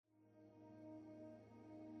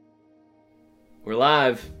We're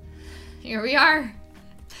live. Here we are.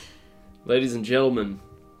 Ladies and gentlemen,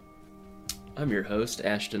 I'm your host,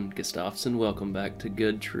 Ashton Gustafson. Welcome back to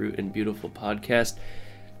Good, True, and Beautiful Podcast.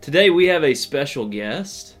 Today we have a special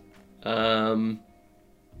guest. I've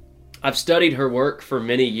studied her work for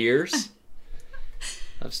many years.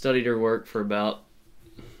 I've studied her work for about,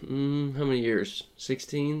 how many years?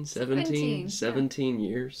 16, 17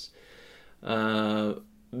 years.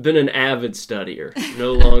 Been an avid studier,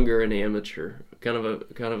 no longer an amateur. Kind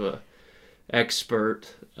of a expert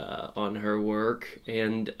on her work,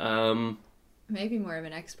 and maybe more of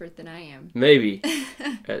an expert than I am. Maybe.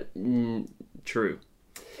 True.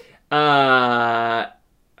 Her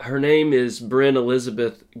name is Bryn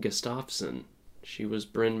Elizabeth Gustafson. She was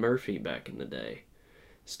Bryn Murphy back in the day.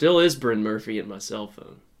 Still is Bryn Murphy in my cell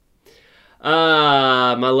phone.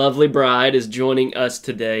 My lovely bride is joining us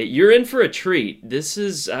today. You're in for a treat. This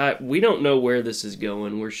is, we don't know where this is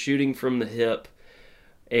going. We're shooting from the hip.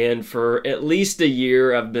 And for at least a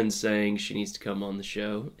year, I've been saying she needs to come on the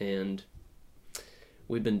show. And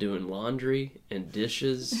we've been doing laundry and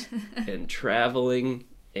dishes and traveling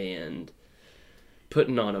and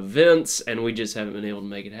putting on events. And we just haven't been able to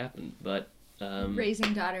make it happen. But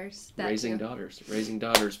raising daughters. Raising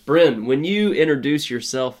daughters. Bryn, when you introduce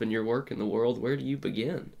yourself and your work in the world, where do you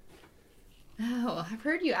begin? Oh, I've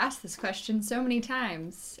heard you ask this question so many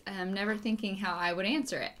times. I'm never thinking how I would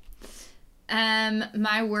answer it.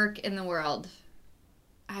 My work in the world.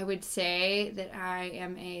 I would say that I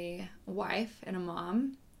am a wife and a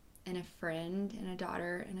mom and a friend and a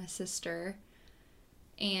daughter and a sister.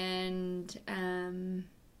 And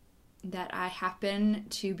that I happen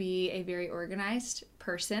to be a very organized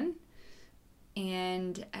person,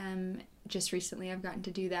 and just recently I've gotten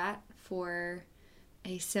to do that for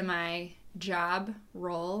a semi-job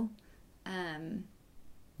role.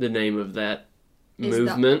 The name of that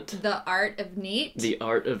movement? The Art of Neat. The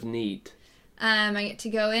Art of Neat. I get to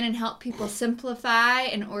go in and help people simplify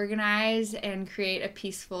and organize and create a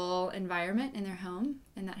peaceful environment in their home,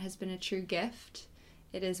 and that has been a true gift.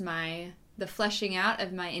 It is the fleshing out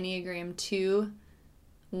of my Enneagram 2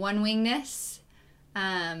 one-wingness.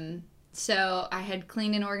 So I had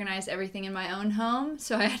cleaned and organized everything in my own home,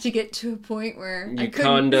 so I had to get to a point where you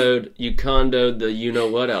condoed the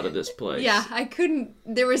you-know-what out of this place. Yeah, I couldn't,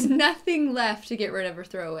 there was nothing left to get rid of or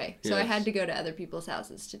throw away. So yes. I had to go to other people's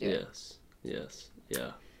houses to do it. Yes,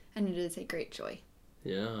 yeah. And it is a great joy.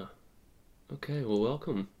 Yeah. Okay, well,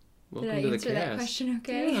 welcome. Welcome Did I to the answer that question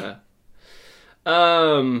okay? Yeah.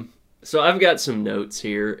 So I've got some notes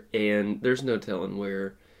here, and there's no telling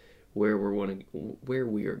where we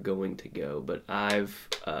are going to go. But I've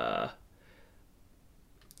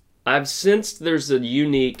sensed there's a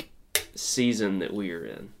unique season that we are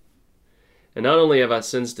in, and not only have I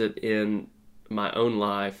sensed it in my own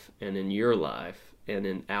life and in your life and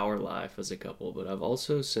in our life as a couple, but I've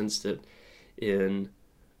also sensed it in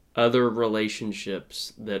other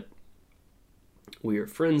relationships that we are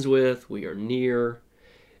friends with, we are near.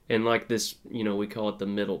 And like this, we call it the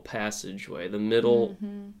middle passageway.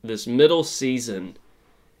 This middle season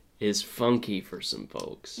is funky for some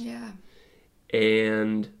folks. Yeah.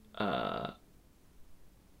 And I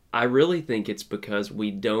really think it's because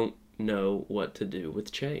we don't know what to do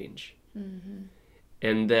with change. Mm-hmm.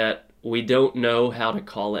 And that we don't know how to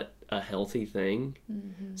call it a healthy thing.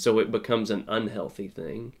 Mm-hmm. So it becomes an unhealthy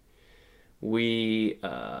thing.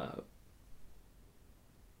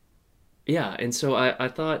 And so I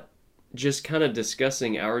thought just kind of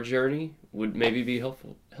discussing our journey would maybe be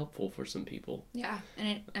helpful for some people. Yeah,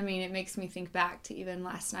 and it makes me think back to even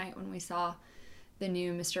last night when we saw the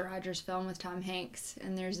new Mr. Rogers film with Tom Hanks,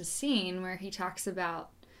 and there's a scene where he talks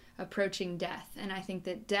about approaching death, and I think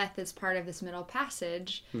that death is part of this middle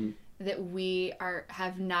passage that we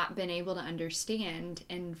have not been able to understand,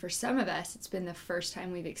 and for some of us, it's been the first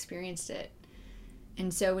time we've experienced it.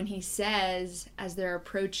 And so when he says, as they're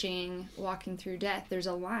approaching, walking through death, there's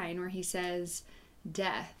a line where he says,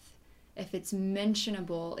 death, if it's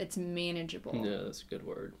mentionable, it's manageable. Yeah, that's a good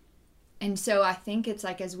word. And so I think it's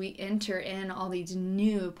like as we enter in all these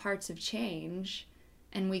new parts of change,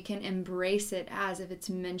 and we can embrace it as if it's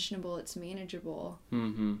mentionable, it's manageable,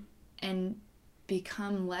 mm-hmm. and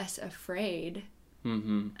become less afraid.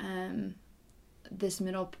 Mm-hmm.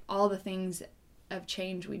 All the things of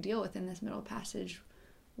change we deal with in this middle passage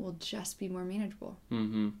will just be more manageable.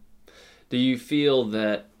 Mm-hmm. Do you feel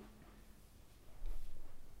that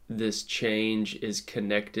this change is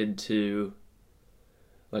connected to,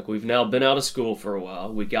 like, we've now been out of school for a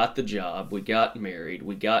while, we got the job, we got married,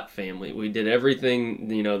 we got family, we did everything,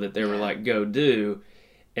 that they were like, go do,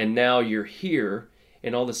 and now you're here,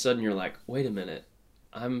 and all of a sudden you're like, wait a minute,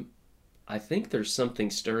 I'm I think there's something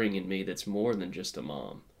stirring in me that's more than just a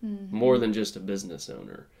mom, Mm-hmm. more than just a business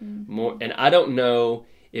owner. Mm-hmm. More, and I don't know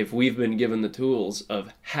if we've been given the tools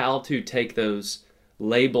of how to take those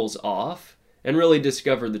labels off and really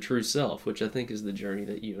discover the true self, which I think is the journey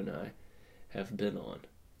that you and I have been on.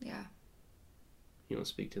 Yeah. You want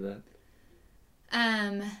to speak to that?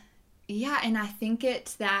 Yeah, and I think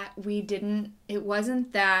it's that it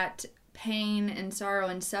wasn't that pain and sorrow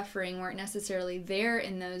and suffering weren't necessarily there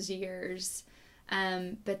in those years,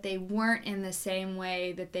 but they weren't in the same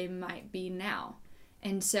way that they might be now.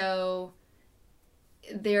 And so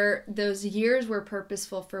those years were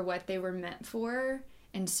purposeful for what they were meant for,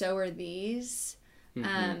 and so are these.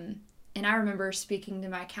 Mm-hmm. And I remember speaking to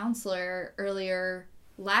my counselor earlier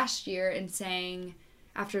last year and saying,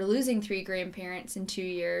 after losing 3 grandparents in 2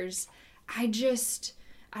 years, I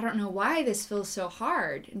don't know why this feels so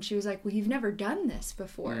hard. And she was like, well, you've never done this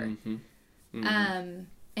before. Mm-hmm. Mm-hmm.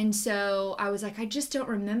 And so I was like, I just don't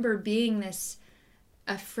remember being this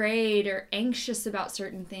afraid or anxious about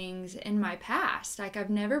certain things in my past. Like, I've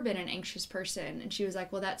never been an anxious person. And she was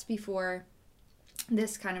like, well, that's before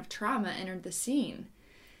this kind of trauma entered the scene.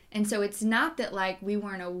 And so it's not that, like, we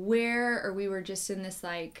weren't aware or we were just in this,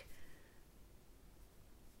 like,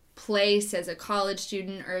 place as a college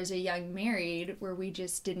student or as a young married where we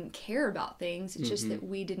just didn't care about things. It's just that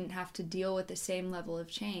we didn't have to deal with the same level of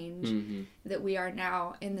change that we are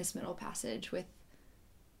now in this middle passage with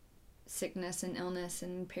sickness and illness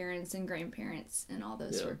and parents and grandparents and all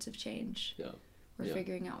those sorts of change. Yeah. We're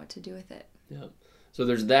figuring out what to do with it. Yeah. So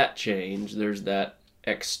there's that change. There's that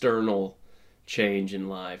external change in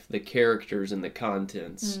life. The characters and the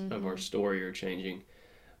contents of our story are changing.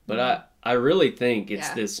 But I really think it's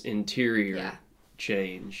this interior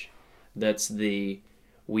change that's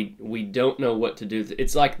we don't know what to do.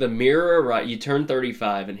 It's like the mirror, right? You turn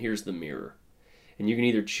 35 and here's the mirror. And you can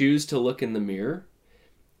either choose to look in the mirror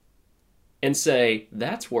and say,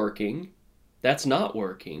 that's working, that's not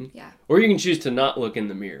working. Yeah. Or you can choose to not look in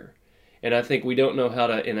the mirror. And I think we don't know how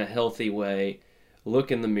to, in a healthy way,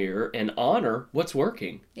 look in the mirror and honor what's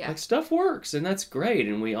working. Yeah. Like, stuff works, and that's great,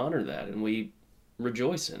 and we honor that, and we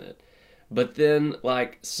rejoice in it. But then,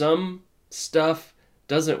 like, some stuff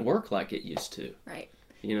doesn't work like it used to. Right.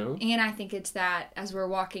 You know? And I think it's that as we're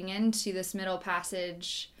walking into this middle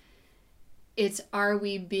passage, it's, are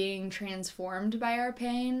we being transformed by our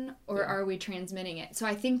pain, or are we transmitting it? So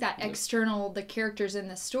I think that external, the characters in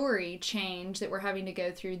the story change that we're having to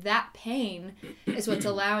go through, that pain is what's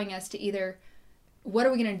allowing us to either, what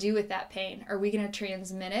are we going to do with that pain? Are we going to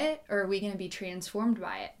transmit it, or are we going to be transformed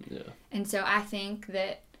by it? Yeah. And so I think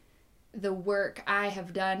that the work I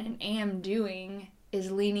have done and am doing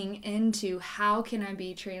is leaning into how can I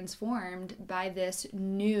be transformed by this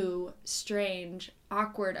new, strange,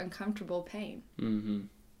 awkward, uncomfortable pain. Mm-hmm.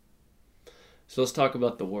 So let's talk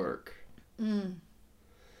about the work.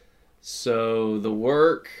 So the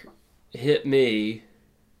work hit me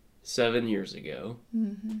 7 years ago.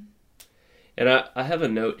 Mm-hmm. And I have a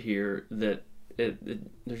note here that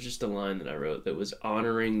there's just a line that I wrote that was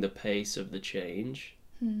honoring the pace of the change.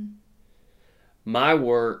 My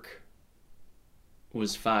work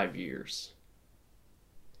was 5 years.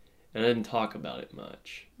 And I didn't talk about it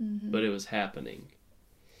much, but it was happening.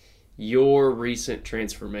 Your recent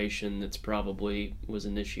transformation that's probably was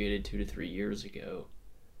initiated 2 to 3 years ago,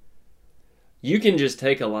 you can just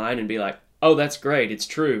take a line and be like, oh, that's great, it's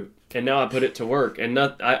true. And now I put it to work. And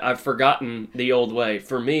I've forgotten the old way.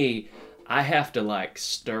 For me, I have to, like,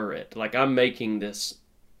 stir it. Like, I'm making this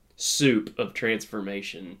soup of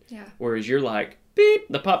transformation. Yeah. Whereas you're like, beep,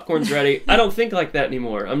 the popcorn's ready. I don't think like that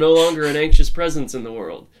anymore. I'm no longer an anxious presence in the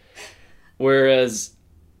world. Whereas,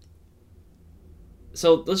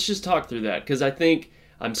 so let's just talk through that. Because I think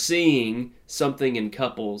I'm seeing something in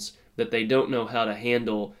couples that they don't know how to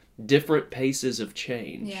handle different paces of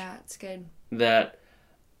change. Yeah, it's good. That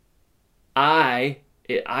I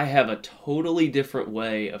have a totally different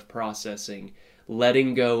way of processing,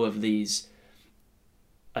 letting go of these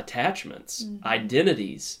attachments,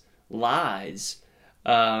 identities, lies.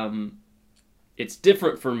 It's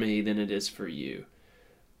different for me than it is for you.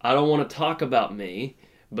 I don't want to talk about me,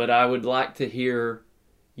 but I would like to hear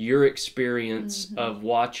your experience of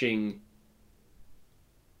watching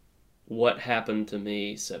what happened to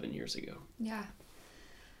me 7 years ago. Yeah.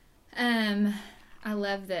 I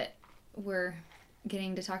love that we're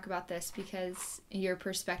getting to talk about this because your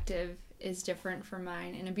perspective is different from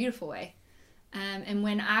mine in a beautiful way. And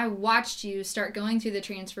when I watched you start going through the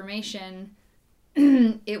transformation,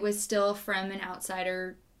 it was still from an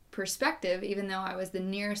outsider perspective, even though I was the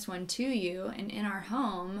nearest one to you and in our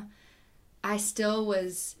home, I still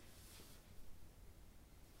was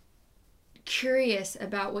curious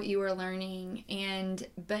about what you were learning,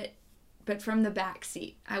 but from the back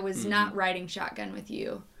seat. I was not riding shotgun with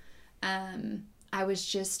you. I was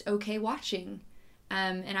just okay watching.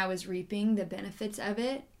 And I was reaping the benefits of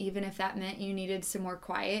it, even if that meant you needed some more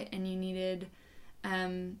quiet and you needed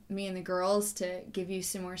me and the girls to give you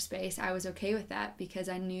some more space. I was okay with that because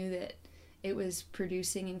I knew that it was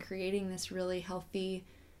producing and creating this really healthy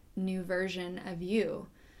new version of you.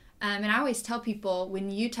 And I always tell people,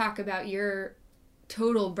 when you talk about your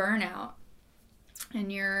total burnout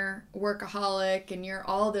and your workaholic and your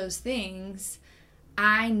all those things,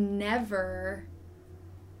 I never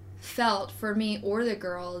felt, for me or the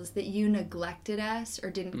girls, that you neglected us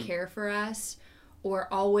or didn't care for us or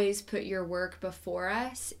always put your work before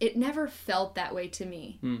us. It never felt that way to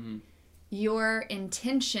me. Mm-hmm. Your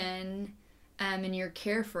intention and your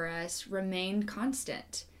care for us remained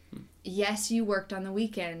constant. Yes, you worked on the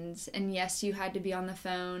weekends, and yes, you had to be on the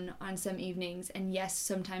phone on some evenings, and yes,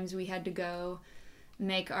 sometimes we had to go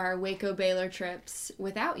make our Waco Baylor trips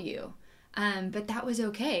without you. But that was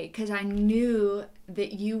okay, because I knew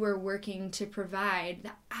that you were working to provide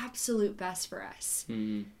the absolute best for us.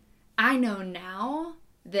 Mm-hmm. I know now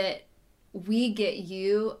that we get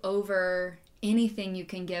you over anything you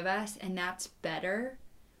can give us, and that's better.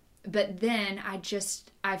 But then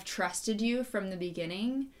I've trusted you from the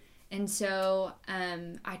beginning. And so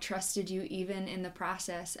I trusted you even in the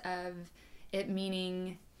process of it,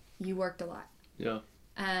 meaning you worked a lot. Yeah.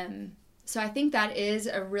 So I think that is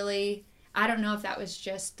a really, I don't know if that was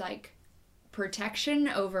just like protection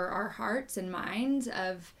over our hearts and minds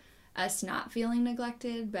of us not feeling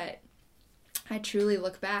neglected, but I truly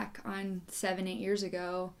look back on 7-8 years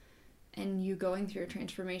ago and you going through a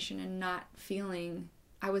transformation and not feeling,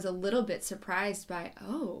 I was a little bit surprised by,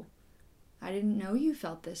 oh, I didn't know you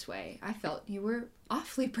felt this way. I felt you were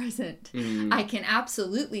awfully present. Mm-hmm. I can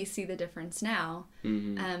absolutely see the difference now,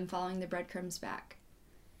 following the breadcrumbs back.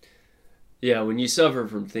 Yeah, when you suffer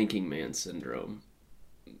from thinking man syndrome,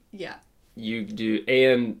 yeah, you do,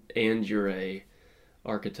 and you're a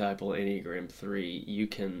archetypal Enneagram 3, you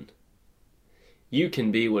can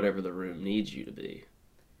be whatever the room needs you to be.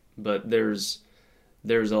 But there's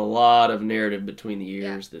a lot of narrative between the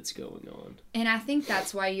ears that's going on. And I think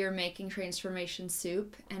that's why you're making transformation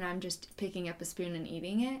soup and I'm just picking up a spoon and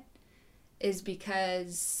eating it, is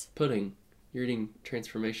because... Pudding. You're eating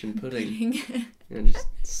transformation pudding. And just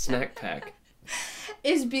snack pack.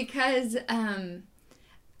 Is because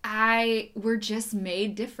we're just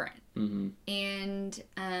made different. Mm-hmm. And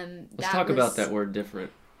let's talk about that word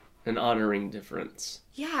different and honoring difference.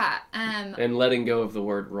 Yeah. And letting go of the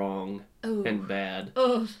word wrong and bad.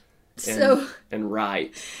 Oh, and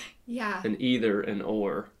right. Yeah. And either and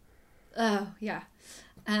or. Oh, yeah.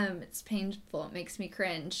 It's painful. It makes me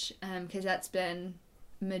cringe because that's been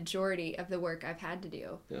majority of the work I've had to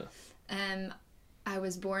do. Yeah. I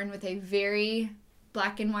was born with a very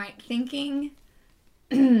black and white thinking,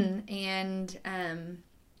 and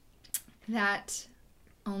that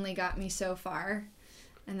only got me so far.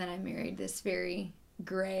 And then I married this very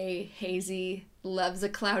gray, hazy, loves a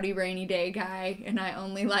cloudy, rainy day guy, and I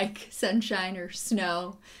only like sunshine or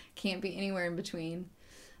snow. Can't be anywhere in between.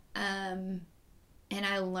 And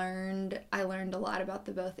I learned a lot about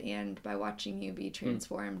the both and by watching you be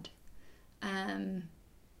transformed. And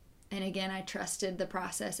again, I trusted the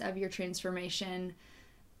process of your transformation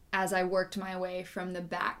as I worked my way from the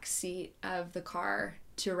back seat of the car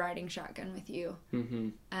to riding shotgun with you.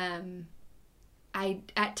 Mm-hmm.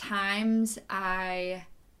 At times I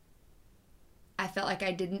felt like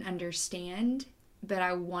I didn't understand, but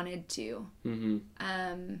I wanted to.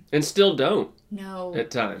 Mm-hmm. And still don't. No.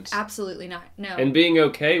 At times. Absolutely not. No. And being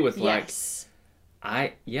okay with yes.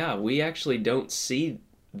 we actually don't see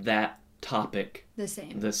that topic the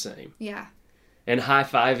same. Yeah. And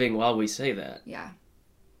high-fiving while we say that. Yeah.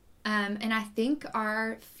 And I think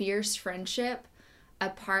our fierce friendship,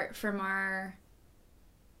 apart from our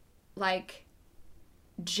like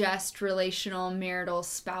just relational, marital,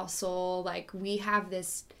 spousal, like we have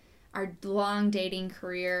this, our long dating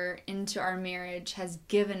career into our marriage has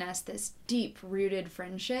given us this deep rooted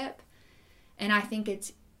friendship. And I think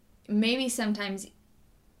it's maybe sometimes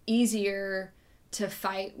easier to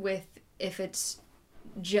fight with if it's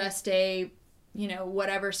just a,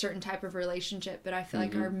 whatever certain type of relationship. But I feel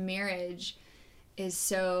like our marriage is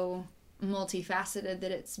so multifaceted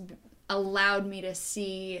that it's allowed me to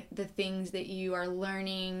see the things that you are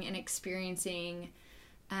learning and experiencing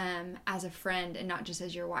as a friend and not just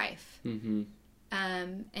as your wife. Mm-hmm.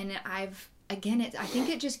 And I think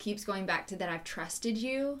it just keeps going back to that I've trusted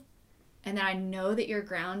you and that I know that you're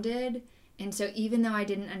grounded And so even though I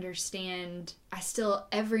didn't understand, I still,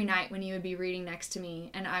 every night when you would be reading next to me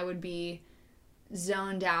and I would be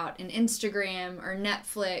zoned out in Instagram or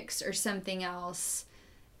Netflix or something else,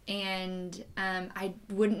 and I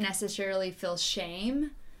wouldn't necessarily feel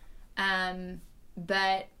shame,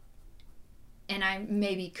 but, and I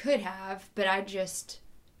maybe could have, but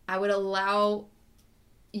I would allow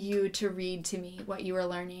you to read to me what you were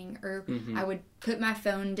learning, or I would put my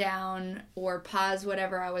phone down or pause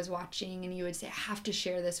whatever I was watching, and you would say, I have to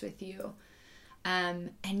share this with you.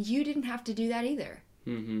 And you didn't have to do that either.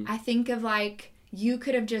 I think of like, you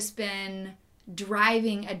could have just been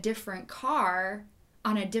driving a different car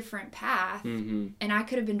on a different path, and I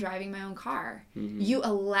could have been driving my own car. You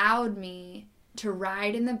allowed me to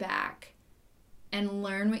ride in the back and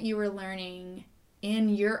learn what you were learning in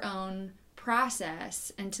your own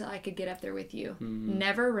process until I could get up there with you.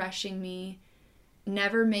 Never rushing me,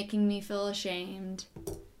 never making me feel ashamed,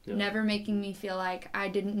 never making me feel like I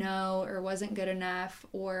didn't know or wasn't good enough,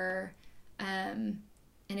 or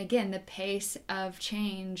and again, the pace of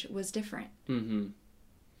change was different. And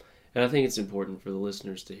I think it's important for the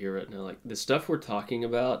listeners to hear right now, like, the stuff we're talking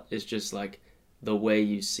about is just like the way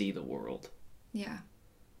you see the world. Yeah.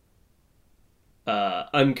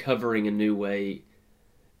 Uncovering a new way,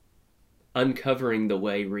 uncovering the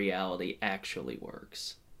way reality actually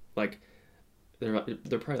works. Like, they're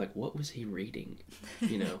probably like, what was he reading?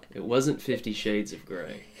 You know, it wasn't 50 Shades of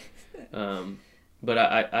Grey. But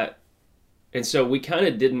I and so we kind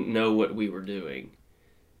of didn't know what we were doing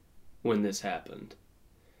when this happened.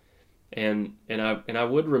 And I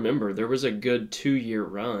would remember there was a good 2-year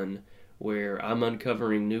run where I'm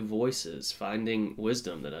uncovering new voices, finding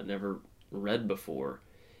wisdom that I'd never read before,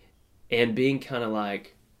 and being kind of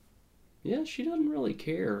like, yeah, she doesn't really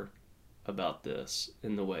care about this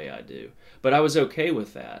in the way I do. But I was okay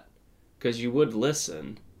with that, because you would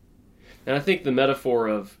listen. And I think the metaphor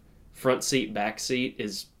of front seat, back seat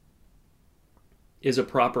is a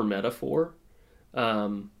proper metaphor,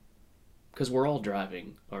 because we're all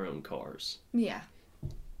driving our own cars. Yeah.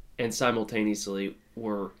 And simultaneously,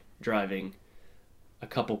 we're driving a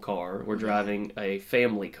couple car, we're driving a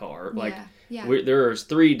family car. Like, there's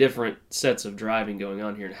 3 different sets of driving going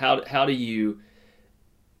on here. And how do you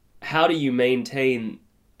maintain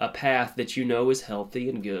a path that you know is healthy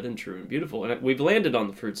and good and true and beautiful? And we've landed on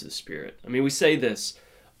the fruits of the Spirit. I mean, we say this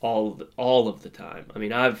all of the time. I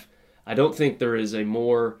mean, I don't think there is a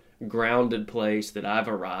more grounded place that I've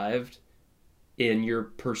arrived in your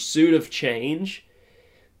pursuit of change,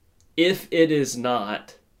 if it is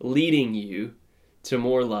not leading you to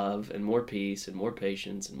more love and more peace and more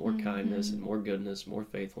patience and more kindness and more goodness, more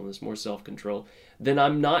faithfulness, more self-control, then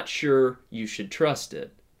I'm not sure you should trust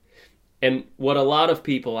it. And what a lot of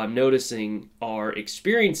people I'm noticing are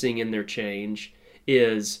experiencing in their change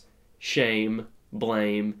is shame,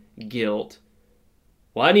 blame, guilt.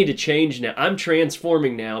 Well, I need to change now. I'm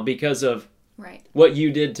transforming now because of what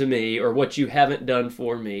you did to me or what you haven't done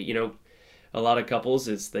for me. You know, a lot of couples,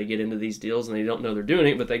 they get into these deals and they don't know they're doing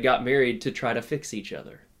it, but they got married to try to fix each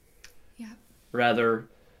other. Yeah. Rather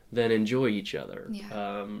than enjoy each other.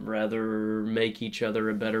 Yeah. Rather make each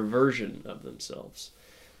other a better version of themselves.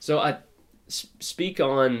 So I speak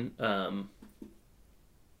on and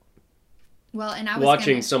I was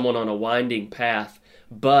watching someone on a winding path,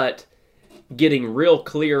 but getting real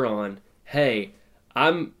clear on, hey,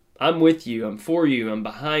 I'm with you, I'm for you, I'm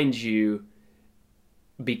behind you,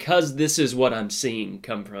 because this is what I'm seeing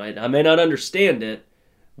come from it. I may not understand it,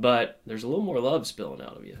 but there's a little more love spilling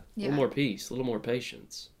out of you. A little more peace, a little more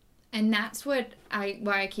patience. And that's why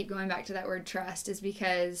I keep going back to that word trust, is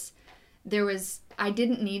because I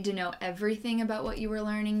didn't need to know everything about what you were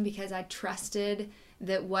learning, because I trusted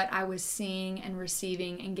that what I was seeing and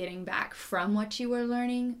receiving and getting back from what you were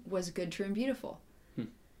learning was good, true, and beautiful.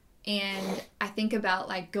 And I think about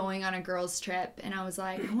like going on a girls' trip, and I was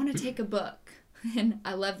like, I want to take a book. And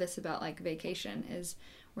I love this about like vacation, is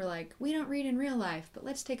we're like, we don't read in real life, but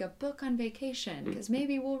let's take a book on vacation because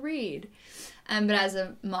maybe we'll read. But as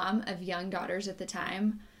a mom of young daughters at the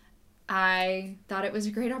time, I thought it was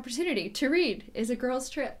a great opportunity to read as a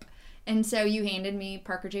girls' trip. And so you handed me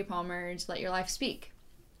Parker J. Palmer's Let Your Life Speak.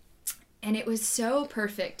 And it was so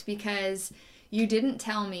perfect because you didn't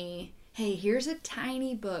tell me, hey, here's a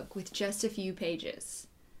tiny book with just a few pages.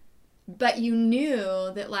 But you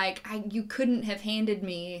knew that like you couldn't have handed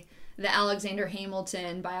me the Alexander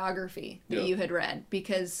Hamilton biography that you had read,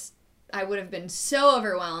 because I would have been so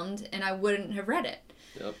overwhelmed and I wouldn't have read it.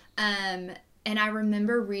 Yep. And I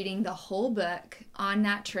remember reading the whole book on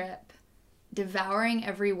that trip, devouring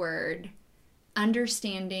every word,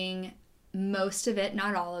 understanding most of it,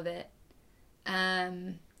 not all of it.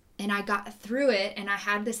 And And I got through it, and I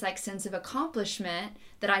had this like sense of accomplishment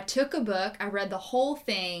that I took a book, I read the whole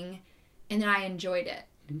thing, and then I enjoyed it.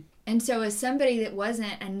 And so as somebody that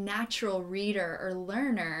wasn't a natural reader or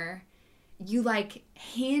learner, you like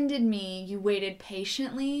handed me, you waited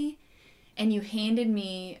patiently, and you handed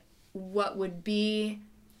me what would be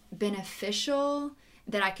beneficial,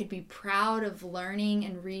 that I could be proud of learning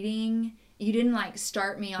and reading. You didn't like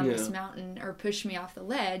start me on this mountain or push me off the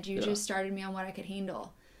ledge. You just started me on what I could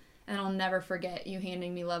handle. And I'll never forget you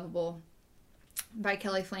handing me Lovable by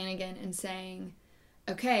Kelly Flanagan and saying,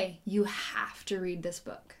 okay, you have to read this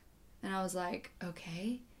book. And I was like,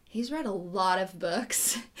 okay. He's read a lot of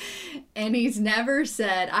books, and he's never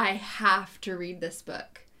said, I have to read this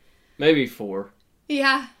book. Maybe 4.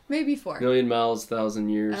 Yeah, maybe 4. Million Miles, 1,000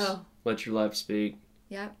 Years. Oh. Let Your Life Speak.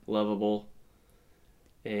 Yep. Lovable.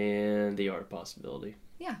 And The Art of Possibility.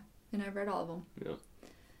 Yeah, and I've read all of them.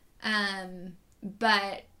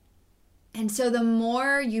 Yeah. And so the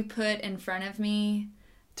more you put in front of me...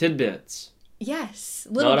 Tidbits. Yes.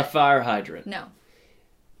 Not a fire hydrant. No.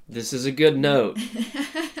 This is a good note.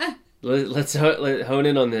 Let's hone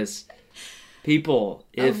in on this. People,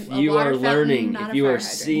 if you are learning, if you are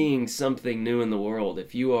seeing something new in the world,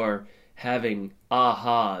 if you are having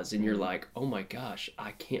ahas and you're like, oh my gosh,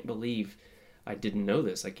 I can't believe I didn't know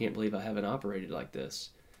this. I can't believe I haven't operated like this.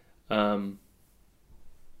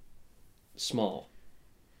 Small.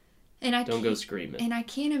 And don't go screaming. And I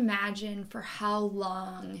can't imagine for how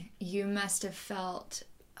long you must have felt,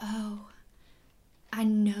 oh, I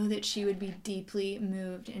know that she would be deeply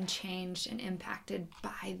moved and changed and impacted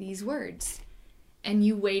by these words. And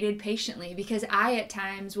you waited patiently, because I at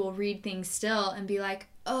times will read things still and be like,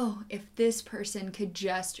 oh, if this person could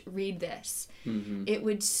just read this, it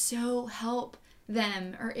would so help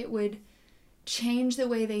them, or it would change the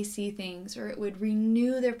way they see things, or it would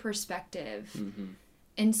renew their perspective.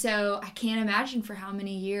 And so I can't imagine for how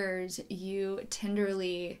many years you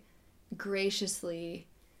tenderly, graciously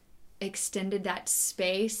extended that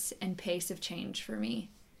space and pace of change for me.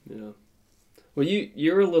 Yeah. Well,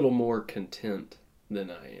 you're a little more content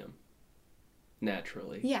than I am,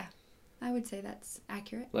 naturally. Yeah, I would say that's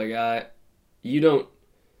accurate. Like you don't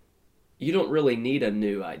really need a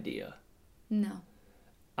new idea. No.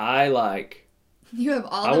 You have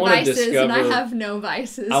all the vices and I have no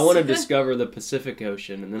vices. I want to discover the Pacific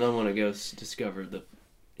Ocean, and then I want to go discover the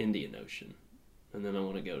Indian Ocean, and then I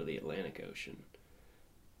want to go to the Atlantic Ocean.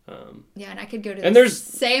 And I could go to the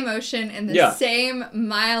same ocean and the same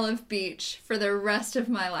mile of beach for the rest of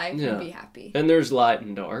my life and be happy. And there's light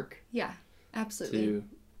and dark. Yeah, absolutely.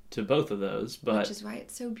 To both of those, but which is why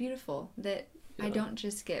it's so beautiful that I don't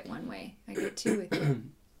just get one way; I get two with you.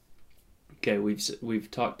 Okay,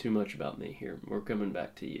 we've talked too much about me here. We're coming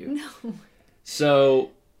back to you. No. So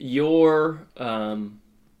your I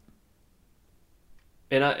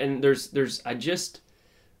just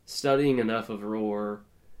studying enough of Roar.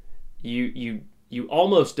 You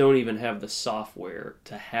almost don't even have the software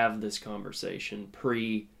to have this conversation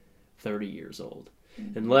pre 30 years old,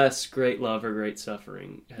 unless great love or great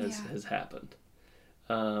suffering has happened.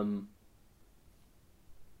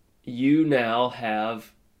 You now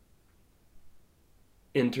have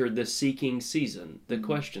entered the seeking season, the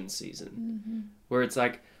question season, where it's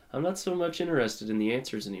like, I'm not so much interested in the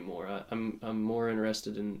answers anymore. I'm more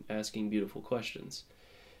interested in asking beautiful questions.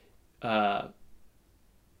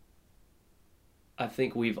 I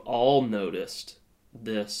think we've all noticed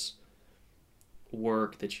this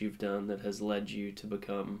work that you've done that has led you to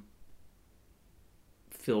become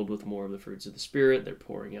filled with more of the fruits of the Spirit. They're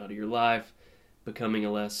pouring out of your life, becoming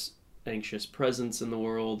a less anxious presence in the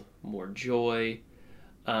world, more joy.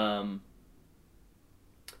 How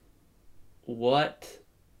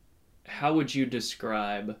would you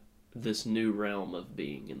describe this new realm of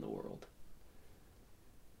being in the world?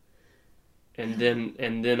 And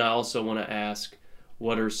then I also want to ask,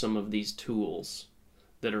 what are some of these tools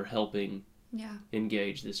that are helping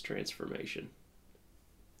engage this transformation?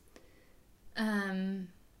 I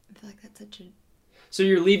feel like that's such a So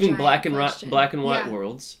you're leaving black and white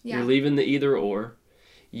worlds. Yeah. You're leaving the either or.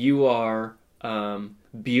 You are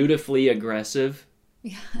beautifully aggressive.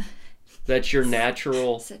 Yeah. That's your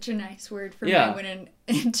natural. Such a nice word for me when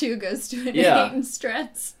an 2 goes to an 8 and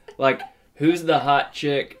stress. Like, who's the hot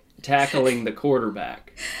chick tackling the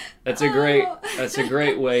quarterback? That's a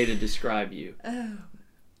great way to describe you. Oh.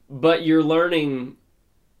 But you're learning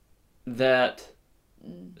that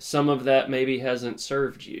some of that maybe hasn't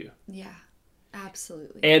served you. Yeah,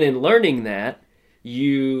 absolutely. And in learning that,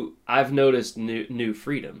 I've noticed new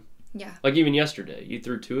freedom. Yeah. Like even yesterday, you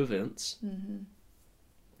threw 2 events. Mm-hmm.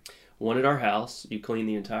 One at our house, you cleaned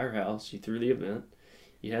the entire house, you threw the event.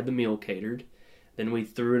 You had the meal catered. Then we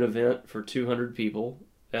threw an event for 200 people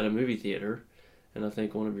at a movie theater. And I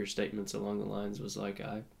think one of your statements along the lines was like,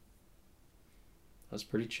 I was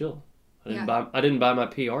pretty chill. I didn't buy my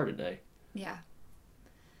PR today. Yeah.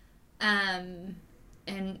 And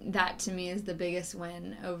that to me is the biggest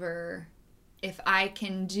win over if I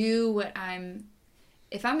can do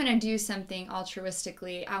if I'm going to do something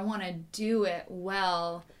altruistically, I want to do it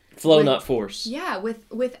well. Flow, not force. Yeah,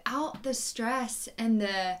 without the stress and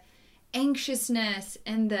the anxiousness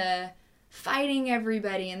and the fighting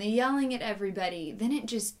everybody and the yelling at everybody. Then it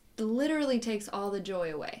just literally takes all the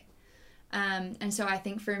joy away. And so I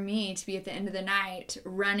think for me to be at the end of the night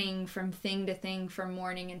running from thing to thing from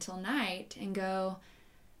morning until night and go,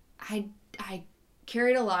 I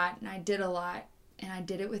carried a lot and I did a lot and I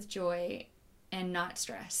did it with joy and not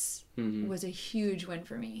stress was a huge win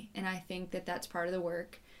for me. And I think that that's part of the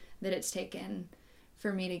work that it's taken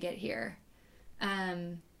for me to get here.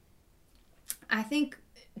 I think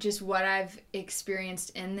just what I've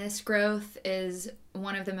experienced in this growth is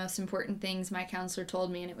one of the most important things my counselor told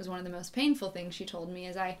me, and it was one of the most painful things she told me,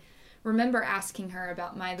 is I remember asking her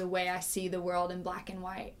about the way I see the world in black and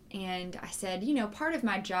white. And I said, part of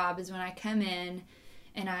my job is when I come in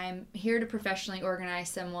and I'm here to professionally organize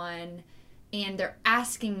someone and they're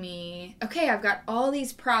asking me, okay, I've got all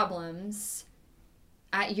these problems.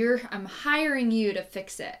 I'm hiring you to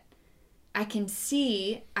fix it. I can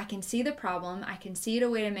see the problem. I can see a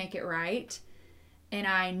way to make it right. And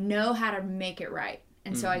I know how to make it right.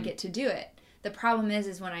 And so I get to do it. The problem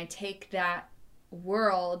is when I take that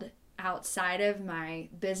world outside of my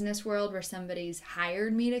business world where somebody's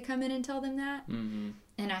hired me to come in and tell them that. And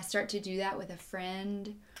I start to do that with a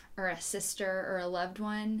friend or a sister or a loved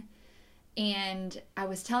one. And I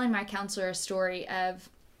was telling my counselor a story of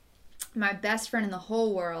my best friend in the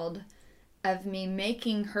whole world, of me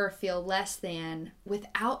making her feel less than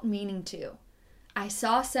without meaning to. I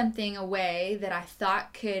saw something a way that I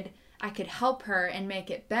thought I could help her and make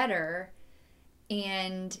it better,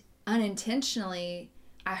 and unintentionally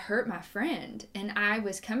I hurt my friend. And I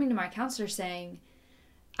was coming to my counselor saying,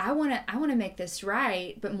 I want to make this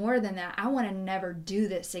right, but more than that, I want to never do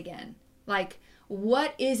this again. Like,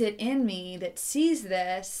 what is it in me that sees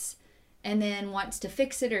this and then wants to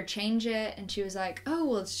fix it or change it? And she was like, oh,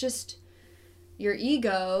 well, it's just your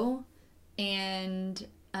ego and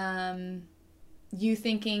you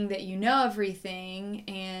thinking that you know everything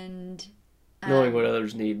and knowing what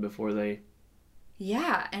others need before they...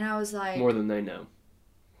 Yeah, and I was like... More than they know.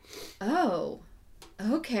 Oh,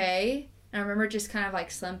 okay. And I remember just kind of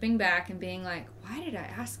like slumping back and being like, why did I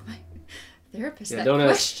ask my therapist that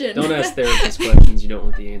question? Don't ask therapist questions you don't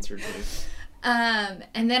want the answer to.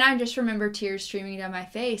 And then I just remember tears streaming down my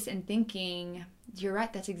face and thinking, you're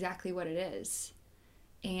right, that's exactly what it is.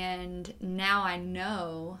 And now I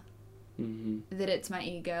know that it's my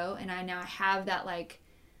ego, and I now have that like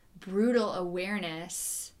brutal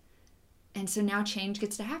awareness, and so now change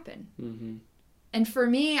gets to happen. And for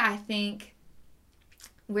me, I think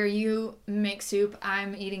where you make soup,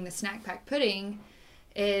 I'm eating the snack pack pudding,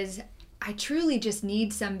 is I truly just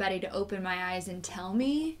need somebody to open my eyes and tell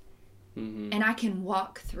me, and I can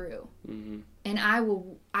walk through. And I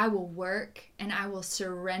will work and I will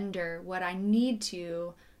surrender what I need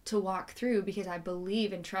to walk through, because I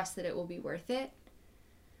believe and trust that it will be worth it.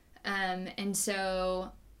 And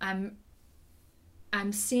so I'm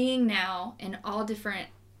seeing now in all different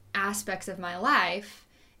aspects of my life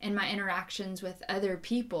and my interactions with other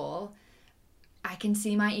people, I can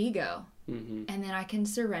see my ego, and then I can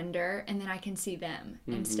surrender, and then I can see them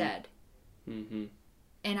instead.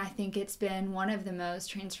 And I think it's been one of the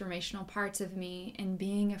most transformational parts of me in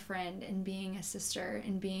being a friend and being a sister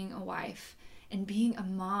and being a wife and being a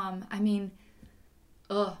mom. I mean,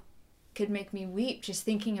 could make me weep just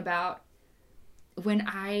thinking about when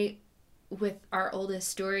with our oldest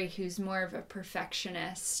Story, who's more of a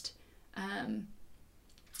perfectionist,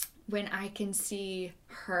 when I can see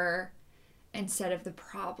her instead of the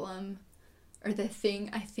problem or the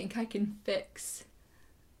thing I think I can fix,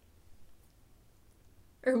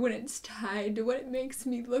 or when it's tied to what it makes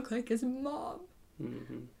me look like as a mom.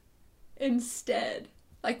 Instead,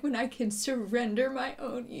 like when I can surrender my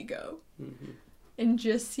own ego and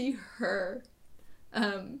just see her,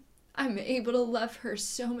 I'm able to love her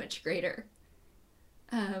so much greater.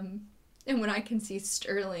 And when I can see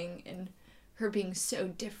Sterling and her being so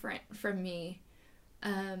different from me,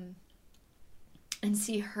 and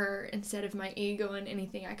see her instead of my ego and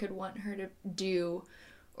anything I could want her to do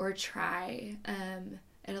or try,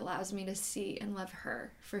 it allows me to see and love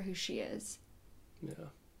her for who she is. Yeah.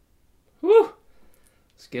 Woo!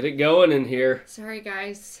 Let's get it going in here. Sorry,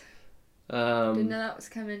 guys. Didn't know that was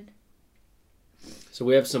coming. So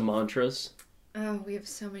we have some mantras. Oh, we have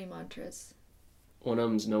so many mantras. One of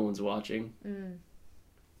them's no one's watching.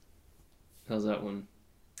 How's that one?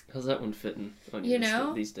 How's that one fitting on you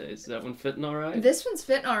these days? Is that one fitting all right? This one's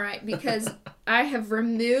fitting all right because I have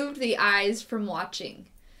removed the eyes from watching.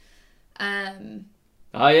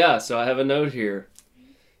 Yeah, so I have a note here.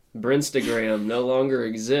 Brinstagram no longer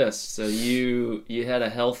exists. So you had a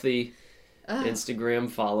healthy Instagram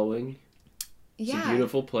following. It's a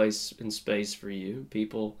beautiful place and space for you.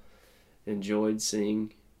 People enjoyed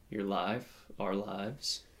seeing your life, our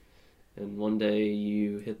lives. And one day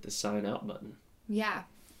you hit the sign out button. Yeah.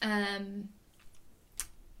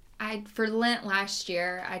 For Lent last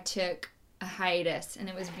year, I took a hiatus, and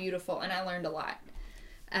it was beautiful, and I learned a lot.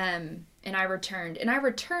 And I returned. And I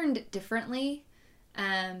returned differently.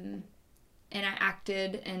 And I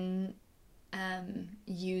acted and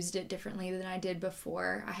used it differently than I did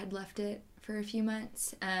before I had left it for a few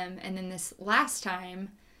months. And then this last time,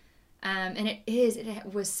 and it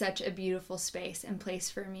was such a beautiful space and place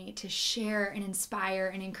for me to share and inspire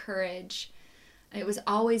and encourage. It was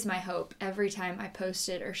always my hope every time I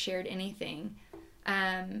posted or shared anything.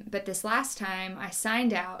 But this last time I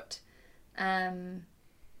signed out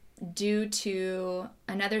due to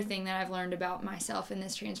another thing that I've learned about myself in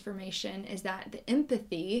this transformation is that the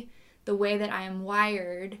empathy, the way that I am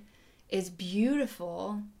wired, is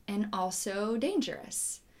beautiful and also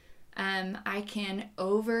dangerous. I can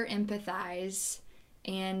over empathize,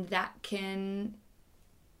 and that can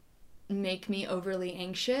make me overly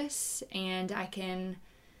anxious, and I can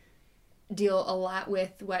deal a lot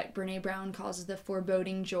with what Brene Brown calls the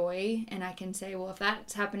foreboding joy, and I can say, well, if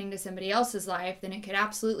that's happening to somebody else's life, then it could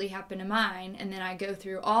absolutely happen to mine, and then I go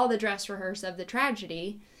through all the dress rehearse of the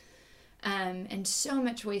tragedy, and so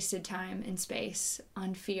much wasted time and space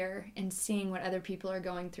on fear and seeing what other people are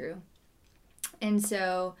going through. And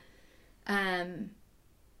so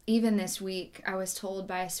even this week, I was told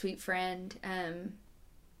by a sweet friend,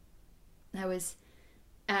 I was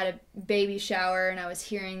at a baby shower and I was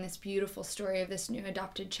hearing this beautiful story of this new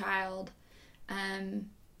adopted child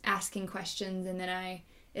asking questions, and then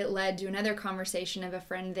it led to another conversation of a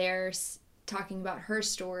friend there talking about her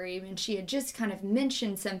story, and she had just kind of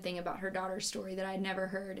mentioned something about her daughter's story that I'd never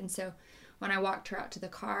heard. And so when I walked her out to the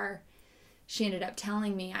car, she ended up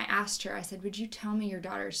telling me, I asked her, I said, would you tell me your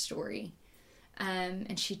daughter's story?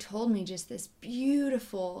 And she told me just this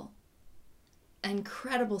beautiful,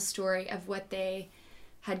 incredible story of what they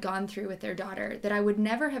had gone through with their daughter that I would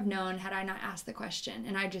never have known had I not asked the question.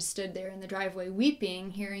 And I just stood there in the driveway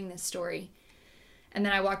weeping, hearing this story. And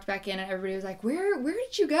then I walked back in and everybody was like, where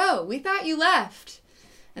did you go? We thought you left.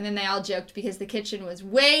 And then they all joked because the kitchen was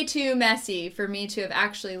way too messy for me to have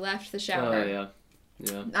actually left the shower. Oh, yeah.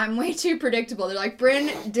 Yeah. I'm way too predictable. They're like,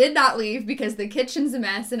 Bryn did not leave because the kitchen's a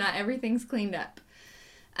mess and not everything's cleaned up.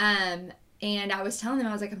 And I was telling them,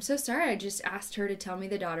 I was like, I'm so sorry. I just asked her to tell me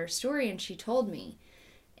the daughter's story, and she told me.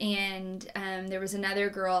 And there was another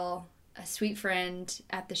girl, a sweet friend,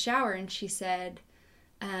 at the shower, and she said,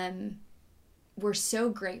 we're so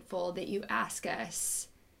grateful that you ask us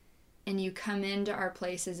and you come into our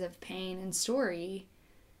places of pain and story.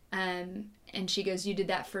 And she goes, you did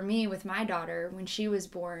that for me with my daughter when she was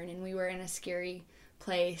born, and we were in a scary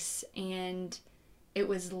place, and it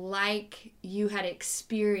was like you had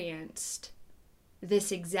experienced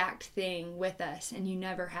this exact thing with us and you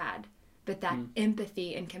never had. But that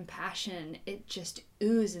empathy and compassion, it just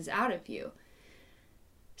oozes out of you.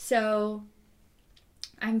 So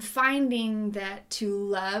I'm finding that to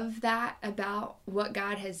love that about what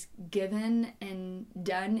God has given and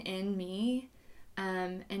done in me,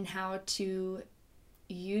 and how to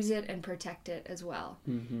use it and protect it as well.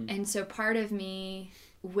 Mm-hmm. And so part of me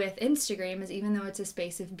with Instagram is, even though it's a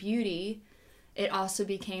space of beauty, it also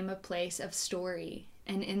became a place of story.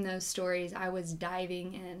 And in those stories, I was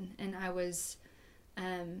diving in, and I was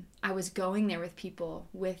going there with people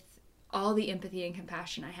with all the empathy and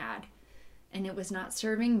compassion I had. And it was not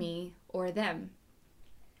serving me or them.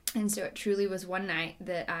 And so it truly was one night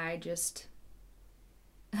that I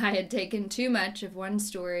had taken too much of one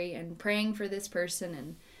story and praying for this person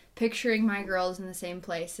and picturing my girls in the same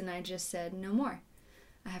place. And I just said, no more.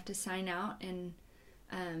 I have to sign out, and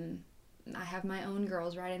I have my own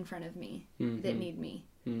girls right in front of me that need me.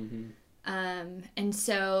 Mm-hmm. And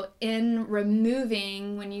so in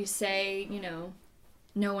removing, when you say,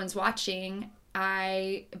 no one's watching,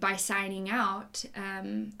 by signing out,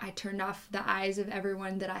 I turned off the eyes of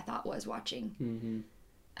everyone that I thought was watching.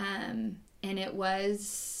 Mm-hmm. And it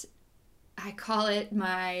was, I call it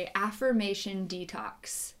my affirmation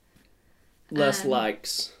detox. Less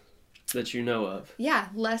likes. that you know of. Yeah,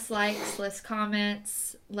 less likes, less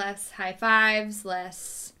comments, less high fives,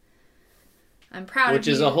 less I'm proud of you. Which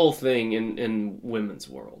is a whole thing in women's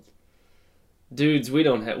world. Dudes,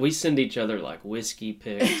 we send each other like whiskey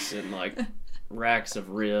pics and like racks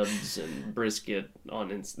of ribs and brisket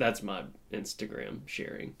on that's my Instagram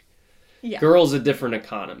sharing. Yeah. Girls, a different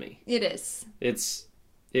economy. It is.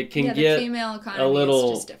 It can the get female economy a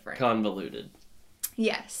little is just different. Convoluted.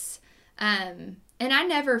 Yes. And I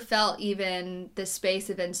never felt even the space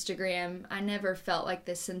of Instagram. I never felt like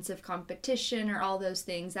this sense of competition or all those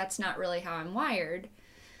things. That's not really how I'm wired.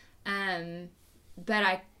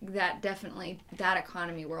 But that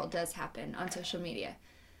economy world does happen on social media.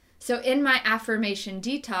 So in my affirmation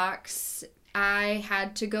detox, I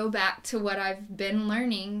had to go back to what I've been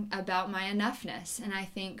learning about my enoughness. And I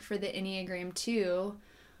think for the Enneagram 2,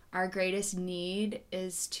 our greatest need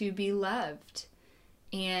is to be loved.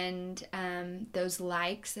 And those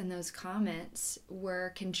likes and those comments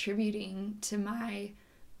were contributing to my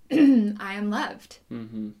I am loved.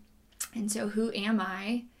 Mm-hmm. And so who am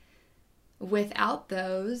I without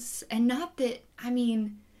those? And not that,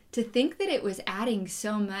 to think that it was adding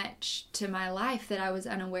so much to my life that I was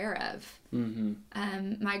unaware of.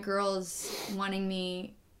 Mm-hmm. My girls wanting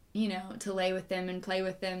me, to lay with them and play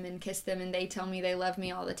with them and kiss them, and they tell me they love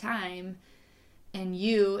me all the time. And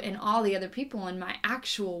you and all the other people in my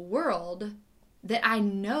actual world that I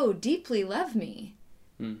know deeply love me.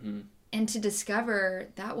 Mm-hmm. And to discover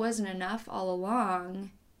that wasn't enough all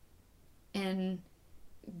along, and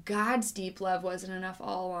God's deep love wasn't enough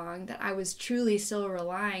all along, that I was truly still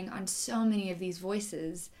relying on so many of these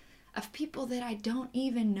voices of people that I don't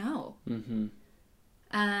even know. Mm-hmm.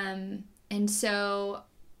 And so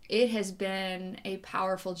it has been a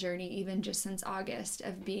powerful journey, even just since August,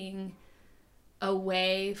 of being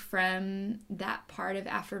away from that part of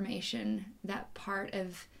affirmation, that part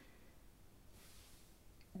of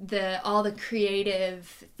all the creative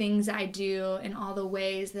things I do, and all the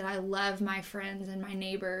ways that I love my friends and my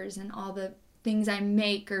neighbors, and all the things I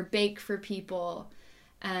make or bake for people.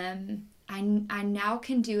 I now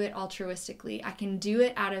can do it altruistically. I can do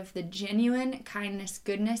it out of the genuine kindness,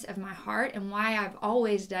 goodness of my heart, and why I've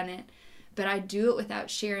always done it, but I do it without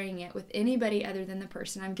sharing it with anybody other than the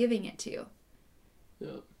person I'm giving it to.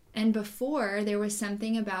 Yeah. And before, there was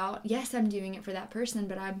something about, yes, I'm doing it for that person,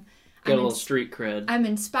 but I'm Got a little street cred. I'm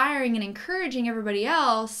inspiring and encouraging everybody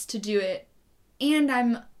else to do it, and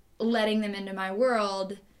I'm letting them into my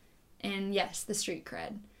world, and yes, the street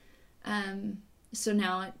cred. So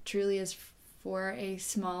now it truly is for a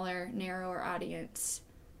smaller, narrower audience,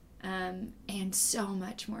 and so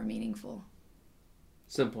much more meaningful.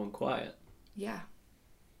 Simple and quiet. Yeah.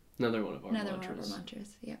 Another one of our Another mantras. one of our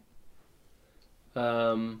mantras, yeah.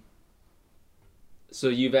 So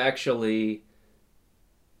you've actually...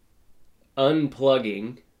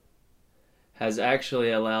 Unplugging has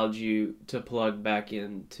actually allowed you to plug back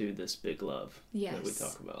into this big love that we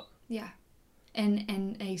talk about. Yeah. And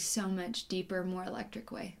in a so much deeper, more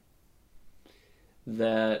electric way.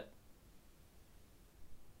 That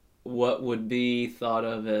what would be thought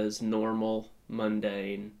of as normal,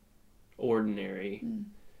 mundane, ordinary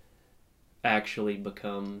actually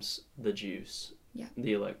becomes the juice,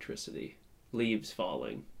 the electricity, leaves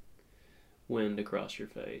falling, wind across your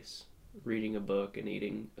face, reading a book and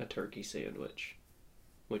eating a turkey sandwich,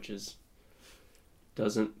 which it's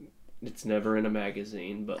never in a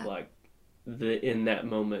magazine, but like in that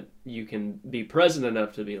moment you can be present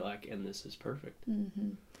enough to be like, and this is perfect. Mm-hmm.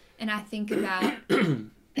 And I think about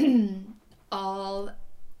all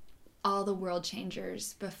the world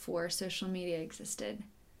changers before social media existed.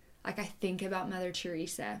 Like, I think about Mother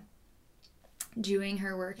Teresa doing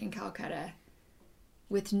her work in Calcutta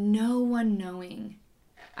with no one knowing.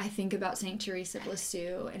 I think about St. Teresa of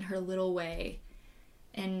Lisieux and her little way,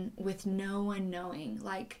 and with no one knowing.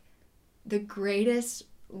 Like, the greatest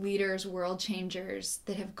leaders, world changers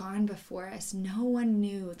that have gone before us, no one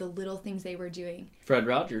knew the little things they were doing. Fred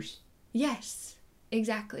Rogers. Yes,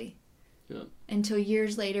 exactly. Yeah. Until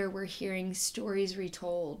years later, we're hearing stories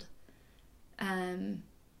retold. And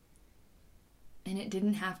it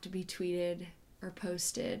didn't have to be tweeted or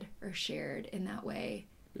posted or shared in that way.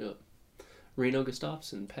 Yeah. Reno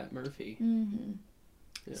Gustafson, Pat Murphy. Mm-hmm.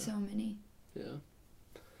 Yeah. So many. Yeah.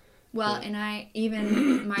 Well, and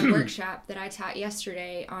even my workshop that I taught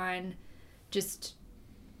yesterday on just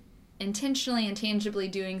intentionally and tangibly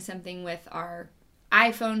doing something with our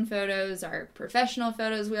iPhone photos, our professional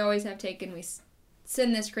photos we always have taken. We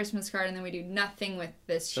send this Christmas card, and then we do nothing with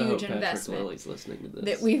this huge investment Lily's listening to this.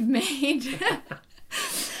 that we've made.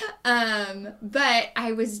 But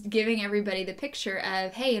I was giving everybody the picture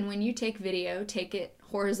of, hey, and when you take video, take it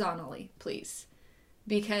horizontally, please.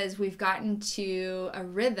 Because we've gotten to a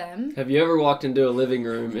rhythm. Have you ever walked into a living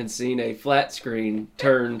room and seen a flat screen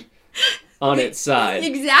turned on its side?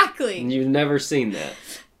 Exactly. And you've never seen that.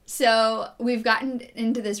 So we've gotten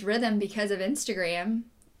into this rhythm because of Instagram,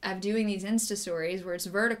 of doing these Insta stories where it's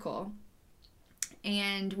vertical.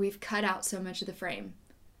 And we've cut out so much of the frame.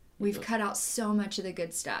 We've cut out so much of the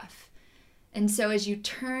good stuff. And so as you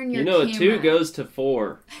turn your camera... a 2 goes to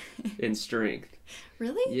 4 in strength.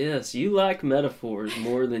 Really? Yes, you like metaphors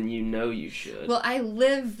more than you know you should. Well, I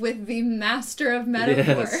live with the master of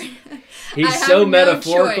metaphor. Yes. He's so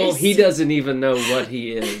metaphorical, he doesn't even know what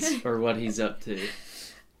he is or what he's up to.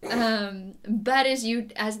 But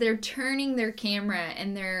as they're turning their camera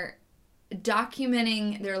and they're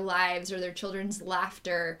documenting their lives or their children's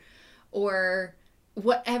laughter or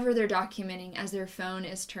whatever they're documenting as their phone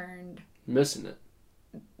is turned, Missing it.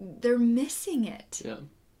 they're missing it. Yeah.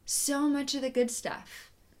 So much of the good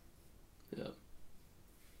stuff. Yeah.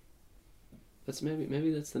 That's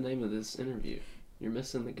maybe that's the name of this interview. You're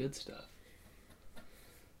missing the good stuff.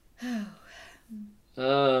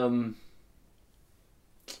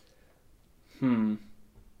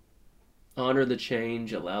 Honor the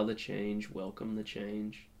change, allow the change, welcome the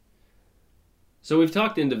change. So we've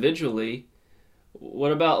talked individually.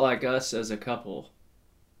 What about like us as a couple?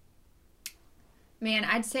 Man,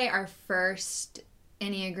 I'd say our first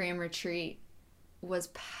Enneagram retreat was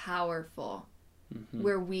powerful. Mm-hmm.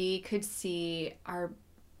 Where we could see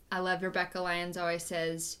I love Rebecca Lyons always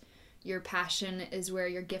says, your passion is where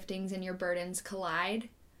your giftings and your burdens collide.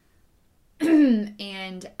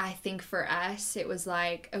 And I think for us, it was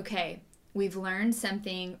like, okay, we've learned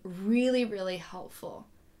something really, really helpful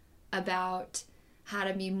about how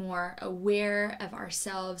to be more aware of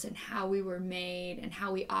ourselves and how we were made and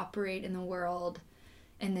how we operate in the world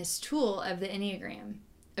and this tool of the Enneagram.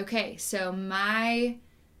 Okay, so my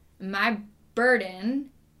burden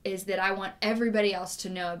is that I want everybody else to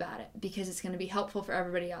know about it because it's going to be helpful for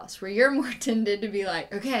everybody else. Where you're more tended to be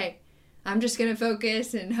like, okay, I'm just going to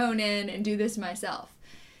focus and hone in and do this myself.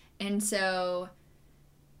 And so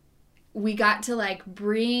we got to like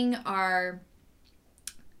bring our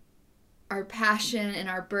passion and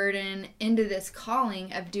our burden into this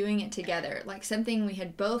calling of doing it together. Like something we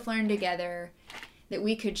had both learned together that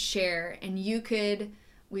we could share. And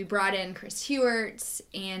we brought in Chris Hewerts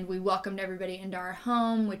and we welcomed everybody into our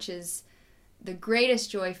home, which is the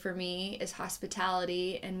greatest joy for me is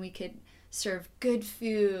hospitality. And we could serve good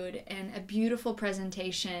food and a beautiful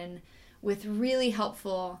presentation with really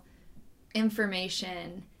helpful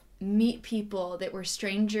information, meet people that were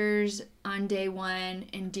strangers on day one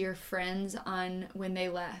and dear friends on when they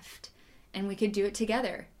left. And we could do it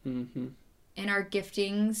together. Mm-hmm. And our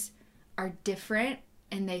giftings are different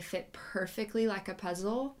and they fit perfectly like a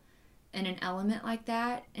puzzle and an element like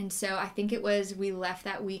that. And so I think it was, we left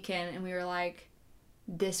that weekend and we were like,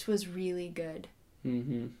 this was really good.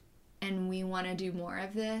 Mm-hmm. And we want to do more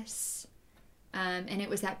of this. And it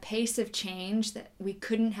was that pace of change that we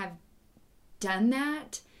couldn't have done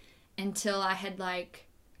that until I had like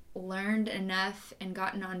learned enough and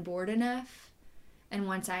gotten on board enough. And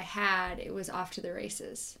once I had, it was off to the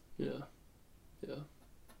races. Yeah. Yeah.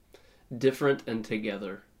 Different and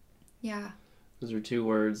together. Yeah. Those are 2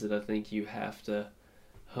 words that I think you have to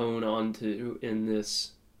hone on to in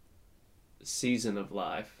this season of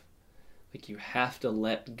life. Like you have to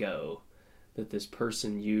let go that this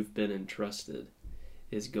person you've been entrusted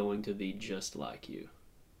is going to be just like you.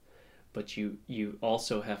 But you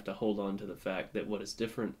also have to hold on to the fact that what is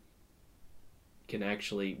different can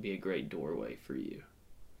actually be a great doorway for you.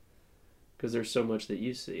 Because there's so much that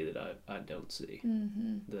you see that I don't see.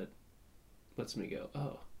 Mm-hmm. That lets me go,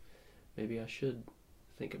 oh, maybe I should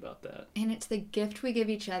think about that. And it's the gift we give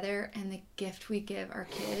each other and the gift we give our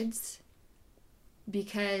kids.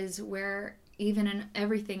 Because we're, even in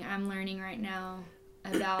everything I'm learning right now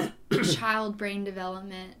about child brain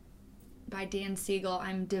development by Dan Siegel,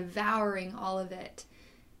 I'm devouring all of it.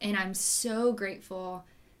 And I'm so grateful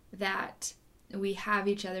that we have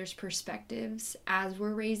each other's perspectives as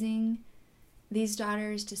we're raising these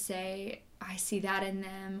daughters to say, I see that in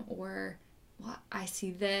them, or well, I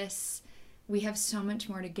see this. We have so much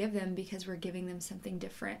more to give them because we're giving them something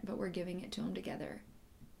different, but we're giving it to them together.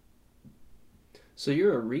 So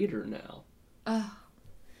you're a reader now. Oh,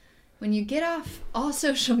 when you get off all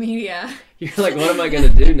social media. You're like, what am I going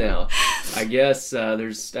to do now? I guess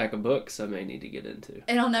there's a stack of books I may need to get into.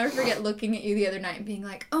 And I'll never forget looking at you the other night and being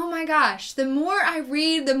like, oh my gosh, the more I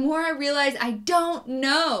read, the more I realize I don't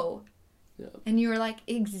know. Yep. And you were like,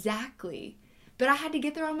 exactly. But I had to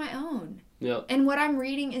get there on my own. Yep. And what I'm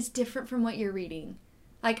reading is different from what you're reading.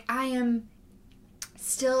 Like, I am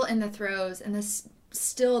still in the throes, and this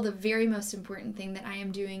still the very most important thing that I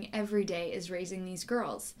am doing every day is raising these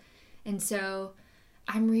girls. And so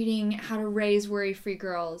I'm reading How to Raise Worry-Free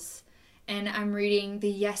Girls, and I'm reading The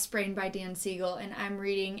Yes Brain by Dan Siegel, and I'm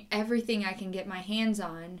reading everything I can get my hands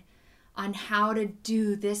on how to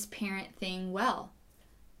do this parent thing well.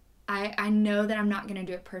 I know that I'm not going to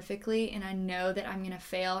do it perfectly, and I know that I'm going to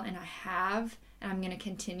fail, and I have, and I'm going to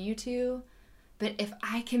continue to. But if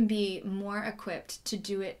I can be more equipped to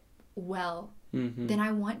do it well, then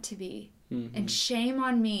I want to be. And shame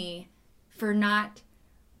on me for not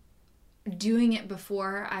doing it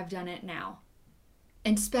before I've done it now.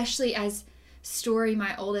 And especially as Story,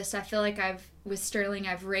 my oldest, I feel like with Sterling,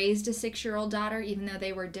 I've raised a 6-year-old daughter, even though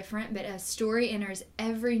they were different. But as Story enters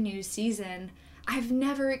every new season, I've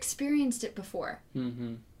never experienced it before.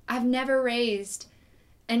 I've never raised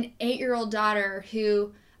an 8-year-old daughter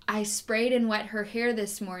who I sprayed and wet her hair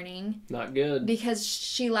this morning. Not good. Because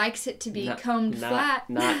she likes it to be combed flat.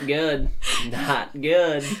 Not good. Not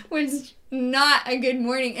good. Was not a good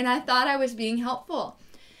morning. And I thought I was being helpful.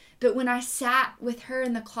 But when I sat with her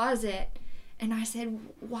in the closet and I said,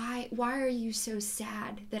 why are you so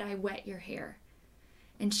sad that I wet your hair?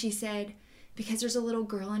 And she said, because there's a little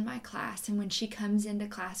girl in my class, and when she comes into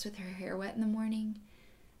class with her hair wet in the morning,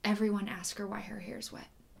 everyone asks her why her hair's wet.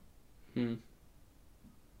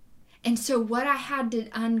 And so what I had to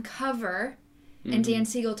uncover, and Dan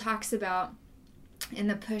Siegel talks about in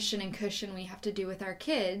the push and cushion we have to do with our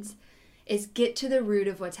kids, is get to the root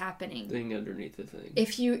of what's happening. Thing underneath the thing.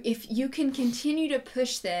 If you can continue to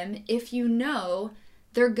push them, if you know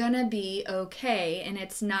they're gonna be okay, and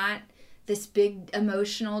it's not this big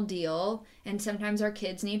emotional deal, and sometimes our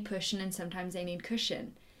kids need pushing and sometimes they need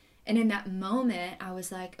cushion. And in that moment, I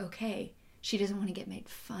was like, okay, she doesn't want to get made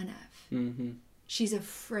fun of. She's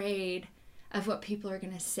afraid of what people are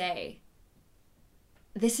going to say.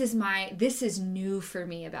 This is new for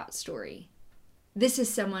me about Story. This is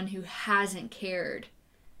someone who hasn't cared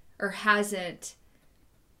or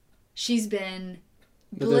she's been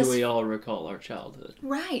But then we all recall our childhood.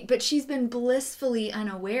 Right, but she's been blissfully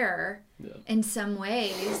unaware in some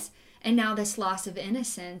ways. And now this loss of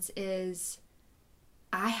innocence is,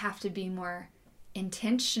 I have to be more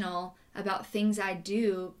intentional about things I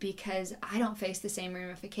do because I don't face the same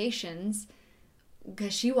ramifications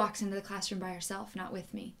because she walks into the classroom by herself, not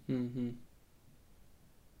with me. And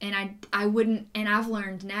I wouldn't, and I've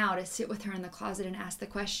learned now to sit with her in the closet and ask the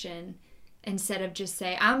question instead of just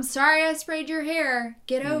say, I'm sorry I sprayed your hair,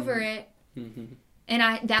 get over it.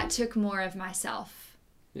 And that took more of myself.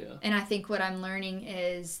 And I think what I'm learning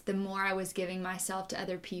is the more I was giving myself to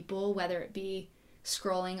other people, whether it be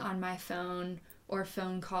scrolling on my phone or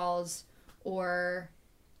phone calls or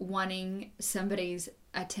wanting somebody's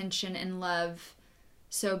attention and love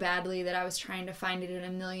so badly that I was trying to find it in a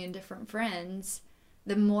million different friends,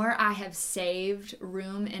 the more I have saved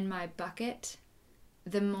room in my bucket,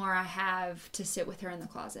 the more I have to sit with her in the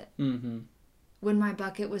closet. When my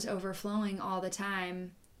bucket was overflowing all the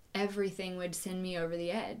time, everything would send me over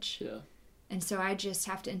the edge. And so I just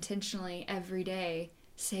have to intentionally every day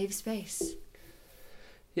save space.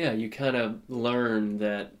 Yeah, you kind of learn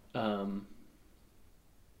that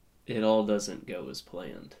it all doesn't go as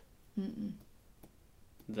planned.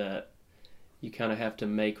 That you kind of have to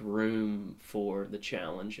make room for the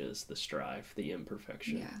challenges, the strife, the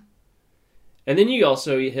imperfection. And then you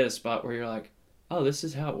hit a spot where you're like, oh, this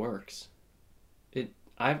is how it works.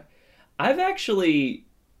 I've actually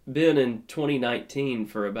been in 2019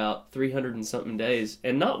 for about 300 and something days,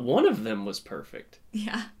 and not one of them was perfect.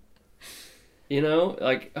 You know,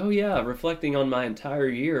 like, oh yeah, reflecting on my entire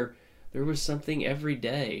year, there was something every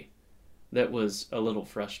day that was a little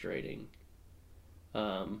frustrating.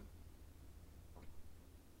 And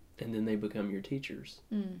then they become your teachers.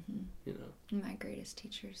 You know, my greatest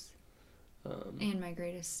teachers. And my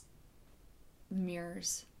greatest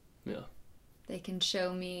mirrors. They can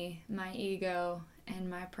show me my ego and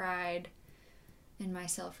my pride and my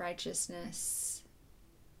self-righteousness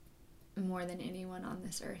more than anyone on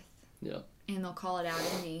this earth. And they'll call it out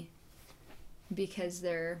in me because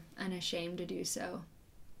they're unashamed to do so.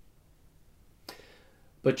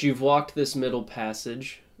 But you've walked this middle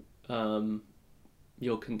passage.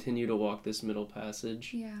 You'll continue to walk this middle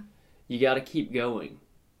passage. You got to keep going.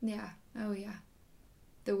 Oh yeah.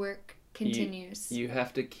 The work continues. You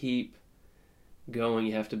have to keep going.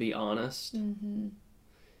 You have to be honest.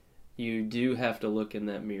 You do have to look in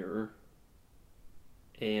that mirror.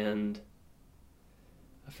 And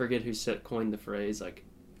I forget who coined the phrase, like,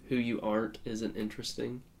 who you aren't isn't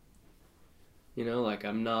interesting. You know, like,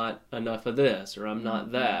 I'm not enough of this, or I'm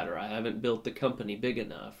not that, or I haven't built the company big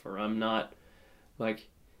enough, or I'm not Like,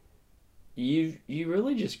 you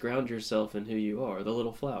really just ground yourself in who you are, the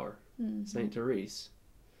little flower, Saint Therese.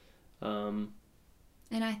 And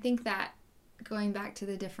I think that going back to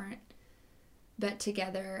the different but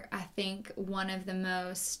together, I think one of the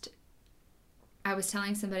most, I was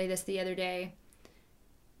telling somebody this the other day,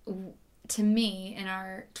 to me, in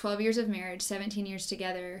our 12 years of marriage, 17 years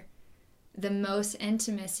together, the most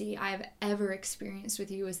intimacy I've ever experienced with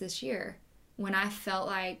you was this year, when I felt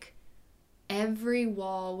like every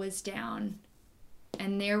wall was down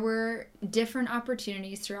and there were different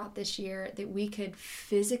opportunities throughout this year that we could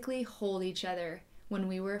physically hold each other when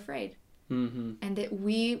we were afraid. Mm-hmm. And that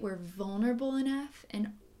we were vulnerable enough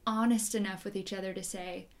and honest enough with each other to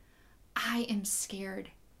say, I am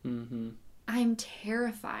scared. Mm-hmm. I'm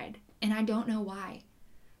terrified, and I don't know why.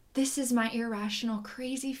 This is my irrational,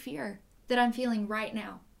 crazy fear that I'm feeling right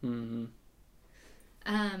now. Mm-hmm.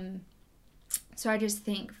 So I just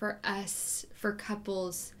think for us, for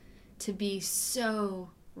couples, to be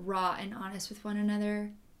so raw and honest with one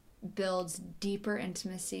another builds deeper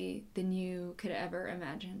intimacy than you could ever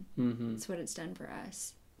imagine. Mm-hmm. That's what it's done for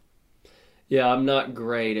us. Yeah, I'm not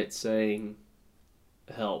great at saying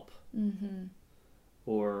help, Mm-hmm.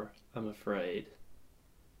 or I'm afraid,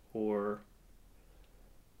 or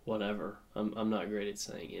whatever. I'm not great at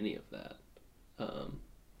saying any of that.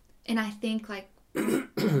 And I think, like,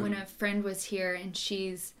 when a friend was here and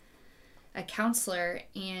she's a counselor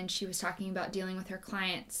and she was talking about dealing with her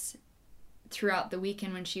clients throughout the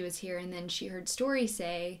weekend when she was here, and then she heard Story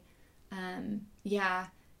say, yeah,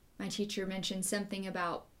 my teacher mentioned something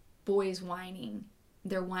about boys whining.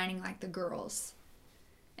 They're whining like the girls.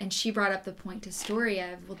 And she brought up the point to Story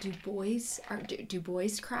of, well, do boys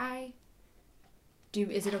cry?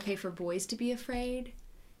 Is it okay for boys to be afraid?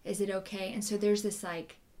 Is it okay? And so there's this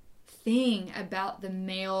like thing about the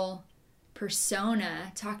male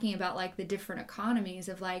persona talking about like the different economies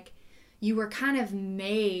of like, you were kind of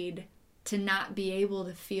made to not be able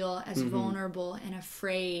to feel as vulnerable and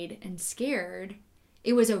afraid and scared.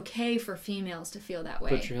 It was okay for females to feel that way.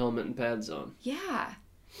 Put your helmet and pads on. Yeah.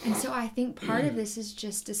 And so I think part of this is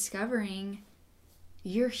just discovering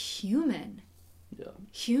you're human. Yeah.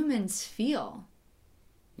 Humans feel.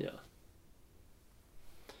 Yeah.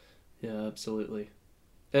 Yeah, absolutely.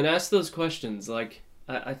 And ask those questions. Like,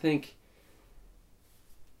 I think,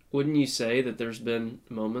 wouldn't you say that there's been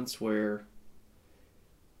moments where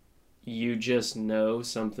you just know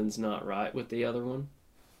something's not right with the other one?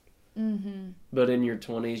 Mm-hmm. But in your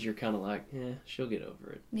 20s, you're kind of like, she'll get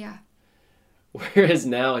over it. Yeah. Whereas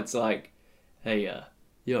now it's like, hey,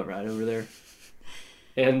 you all right over there?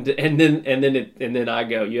 And then I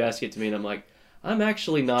go, you ask it to me, and I'm like, I'm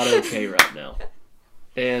actually not okay right now.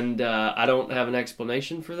 And I don't have an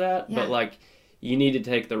explanation for that, but like, you need to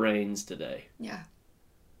take the reins today. Yeah.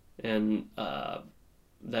 And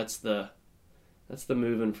that's the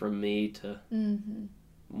moving from me to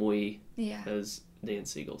we, as Dan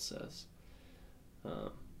Siegel says.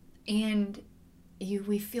 And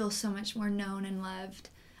we feel so much more known and loved.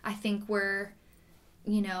 I think we're,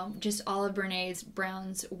 just all of Brene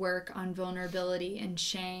Brown's work on vulnerability and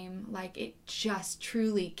shame, like it just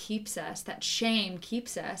truly keeps us, that shame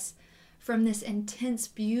keeps us from this intense,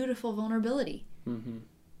 beautiful vulnerability. Mm-hmm.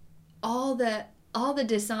 All the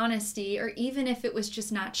dishonesty, or even if it was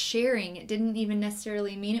just not sharing, it didn't even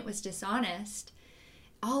necessarily mean it was dishonest.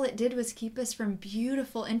 All it did was keep us from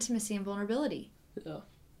beautiful intimacy and vulnerability. Yeah.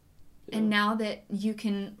 And now that you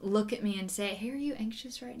can look at me and say, hey, are you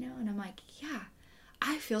anxious right now? And I'm like, yeah,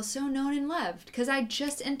 I feel so known and loved because I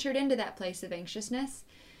just entered into that place of anxiousness,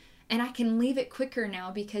 and I can leave it quicker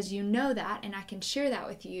now because you know that, and I can share that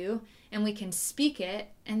with you, and we can speak it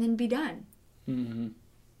and then be done. Mm-hmm.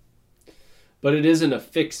 But it isn't a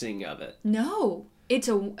fixing of it. No, it's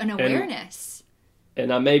an awareness.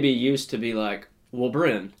 And I maybe used to be like, well,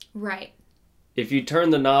 Bryn. Right. If you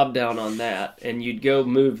turn the knob down on that and you'd go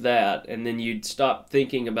move that and then you'd stop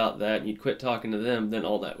thinking about that and you'd quit talking to them, then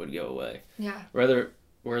all that would go away. Yeah.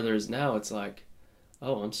 Whereas now it's like,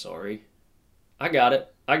 oh, I'm sorry. I got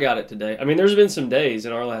it today. I mean, there's been some days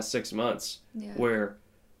in our last 6 months where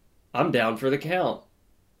I'm down for the count.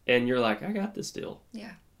 And you're like, I got this deal.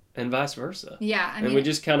 Yeah. And vice versa. Yeah. And we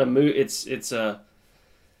just kind of move. It's an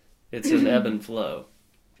ebb and flow.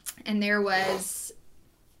 And there was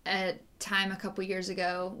a time a couple years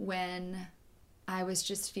ago when I was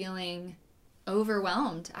just feeling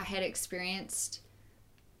overwhelmed. I had experienced,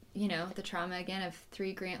 the trauma again of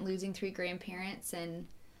losing 3 grandparents, and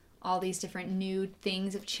all these different new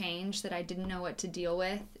things of change that I didn't know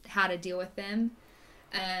how to deal with them.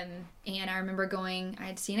 And I remember I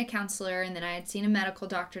had seen a counselor, and then I had seen a medical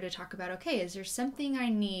doctor to talk about, okay, is there something I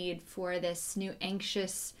need for this new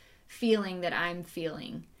anxious feeling that I'm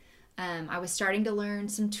feeling? I was starting to learn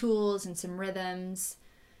some tools and some rhythms,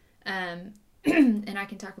 and I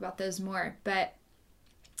can talk about those more. But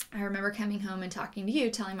I remember coming home and talking to you,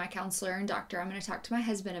 telling my counselor and doctor, I'm going to talk to my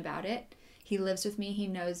husband about it. He lives with me, he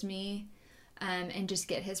knows me, and just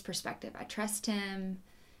get his perspective. I trust him.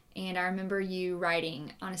 And I remember you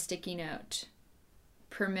writing on a sticky note,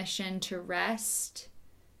 permission to rest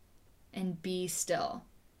and be still.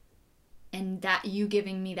 And that you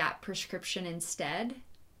giving me that prescription instead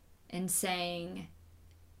and saying,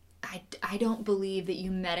 I don't believe that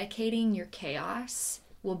you medicating your chaos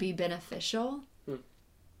will be beneficial.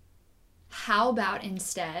 How about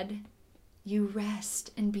instead you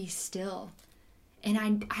rest and be still? And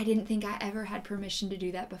I didn't think I ever had permission to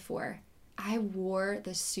do that before. I wore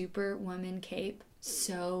the Superwoman cape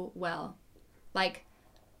so well. Like,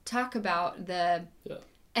 talk about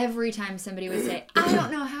every time somebody would say, I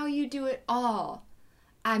don't know how you do it all.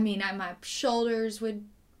 I mean, my shoulders would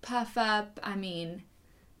puff up. I mean,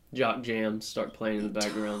 Jock jams start playing in the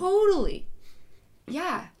background. Totally.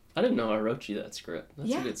 Yeah. I didn't know I wrote you that script.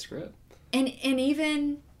 That's a good script. And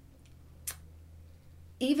even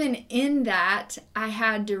in that, I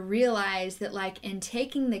had to realize that, like, in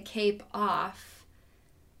taking the cape off,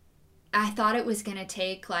 I thought it was going to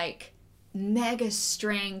take, like, mega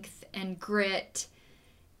strength and grit.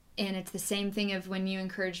 And it's the same thing of when you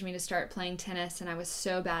encouraged me to start playing tennis, and I was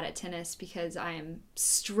so bad at tennis because I am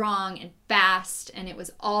strong and fast, and it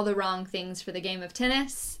was all the wrong things for the game of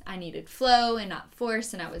tennis. I needed flow and not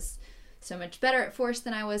force, and I was so much better at force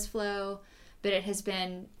than I was flow. But it has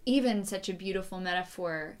been even such a beautiful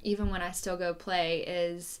metaphor, even when I still go play,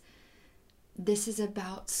 this is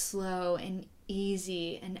about slow and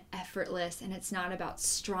easy and effortless, and it's not about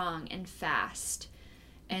strong and fast.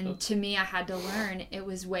 And to me, I had to learn it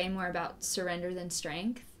was way more about surrender than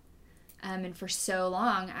strength. And for so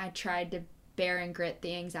long, I tried to bear and grit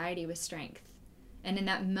the anxiety with strength. And in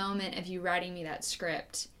that moment of you writing me that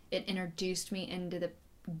script, it introduced me into the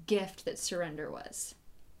gift that surrender was.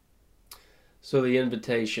 So the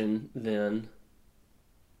invitation then,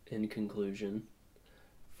 in conclusion,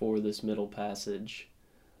 for this middle passage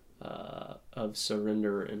of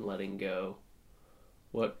surrender and letting go,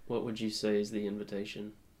 what would you say is the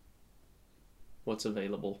invitation? What's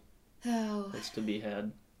available? What's to be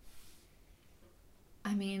had?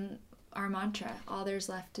 I mean, our mantra, all there's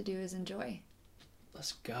left to do is enjoy.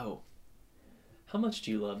 Let's go. How much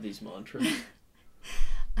do you love these mantras?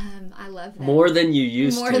 I love them. More than you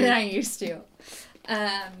used to. More than I used to.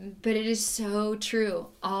 But it is so true.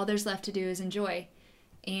 All there's left to do is enjoy.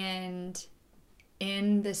 And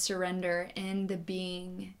in the surrender, in the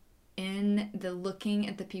being, in the looking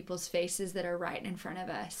at the people's faces that are right in front of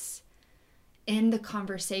us, in the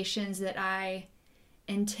conversations that I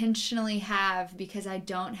intentionally have because I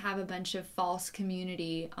don't have a bunch of false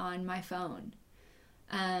community on my phone.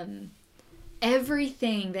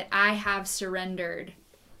 Everything that I have surrendered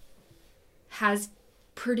has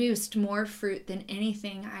produced more fruit than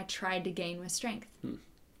anything I tried to gain with strength.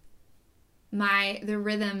 The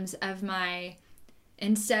rhythms of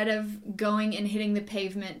instead of going and hitting the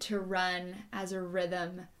pavement to run as a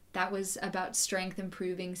rhythm, that was about strength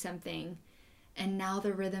improving something. And now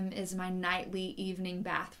the rhythm is my nightly evening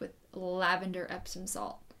bath with lavender Epsom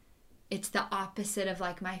salt. It's the opposite of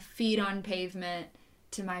like my feet on pavement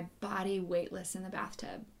to my body weightless in the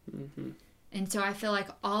bathtub. Mm-hmm. And so I feel like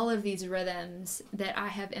all of these rhythms that I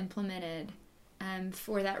have implemented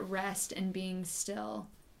for that rest and being still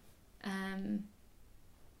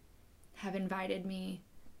have invited me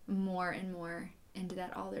more and more into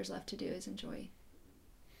that all there's left to do is enjoy.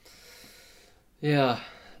 Yeah,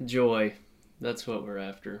 joy. That's what we're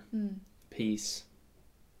after. Peace,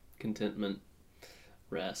 contentment,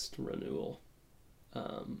 rest, renewal.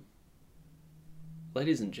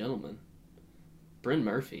 Ladies and gentlemen, Bryn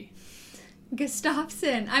Murphy.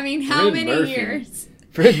 Gustafson. I mean, how many years?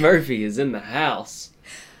 Bryn Murphy is in the house.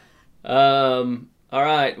 All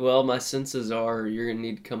right. Well, my senses are you're going to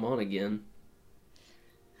need to come on again.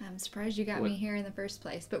 I'm surprised you got me here in the first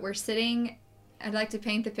place. But we're sitting... I'd like to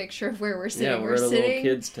paint the picture of where we're sitting. Yeah, we're at a little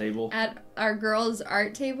kids' table. At our girls'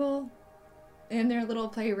 art table in their little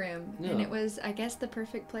playroom. Yeah. And it was, I guess, the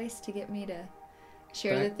perfect place to get me to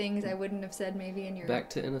share the things I wouldn't have said maybe in your... Back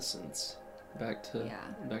to innocence. Back to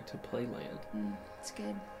playland. It's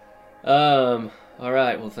good. All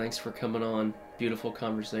right. Well, thanks for coming on. Beautiful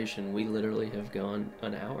conversation. We literally have gone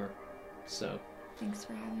an hour. So... Thanks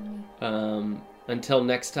for having me. until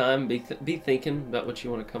next time, be thinking about what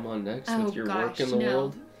you want to come on next with your work in the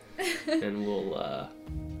world, and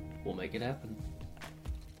we'll make it happen.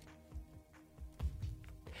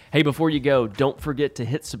 Hey, before you go, don't forget to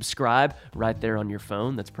hit subscribe right there on your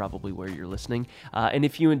phone. That's probably where you're listening. And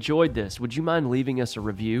if you enjoyed this, would you mind leaving us a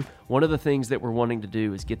review? One of the things that we're wanting to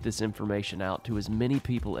do is get this information out to as many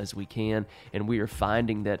people as we can. And we are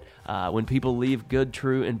finding that when people leave good,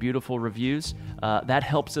 true, and beautiful reviews, that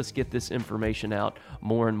helps us get this information out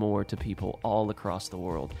more and more to people all across the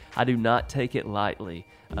world. I do not take it lightly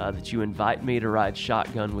that you invite me to ride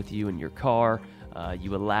shotgun with you in your car.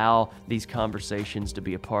 You allow these conversations to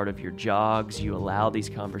be a part of your jogs. You allow these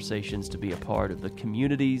conversations to be a part of the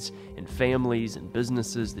communities and families and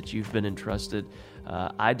businesses that you've been entrusted.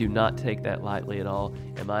 I do not take that lightly at all,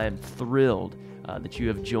 and I am thrilled that you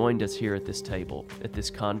have joined us here at this table, at this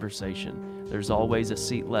conversation. There's always a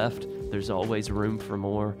seat left. There's always room for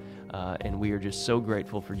more, and we are just so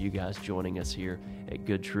grateful for you guys joining us here at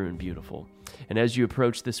Good, True, and Beautiful. And as you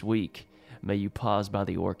approach this week, may you pause by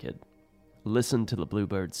the orchid, listen to the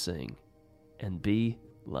bluebirds sing, and be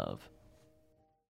love.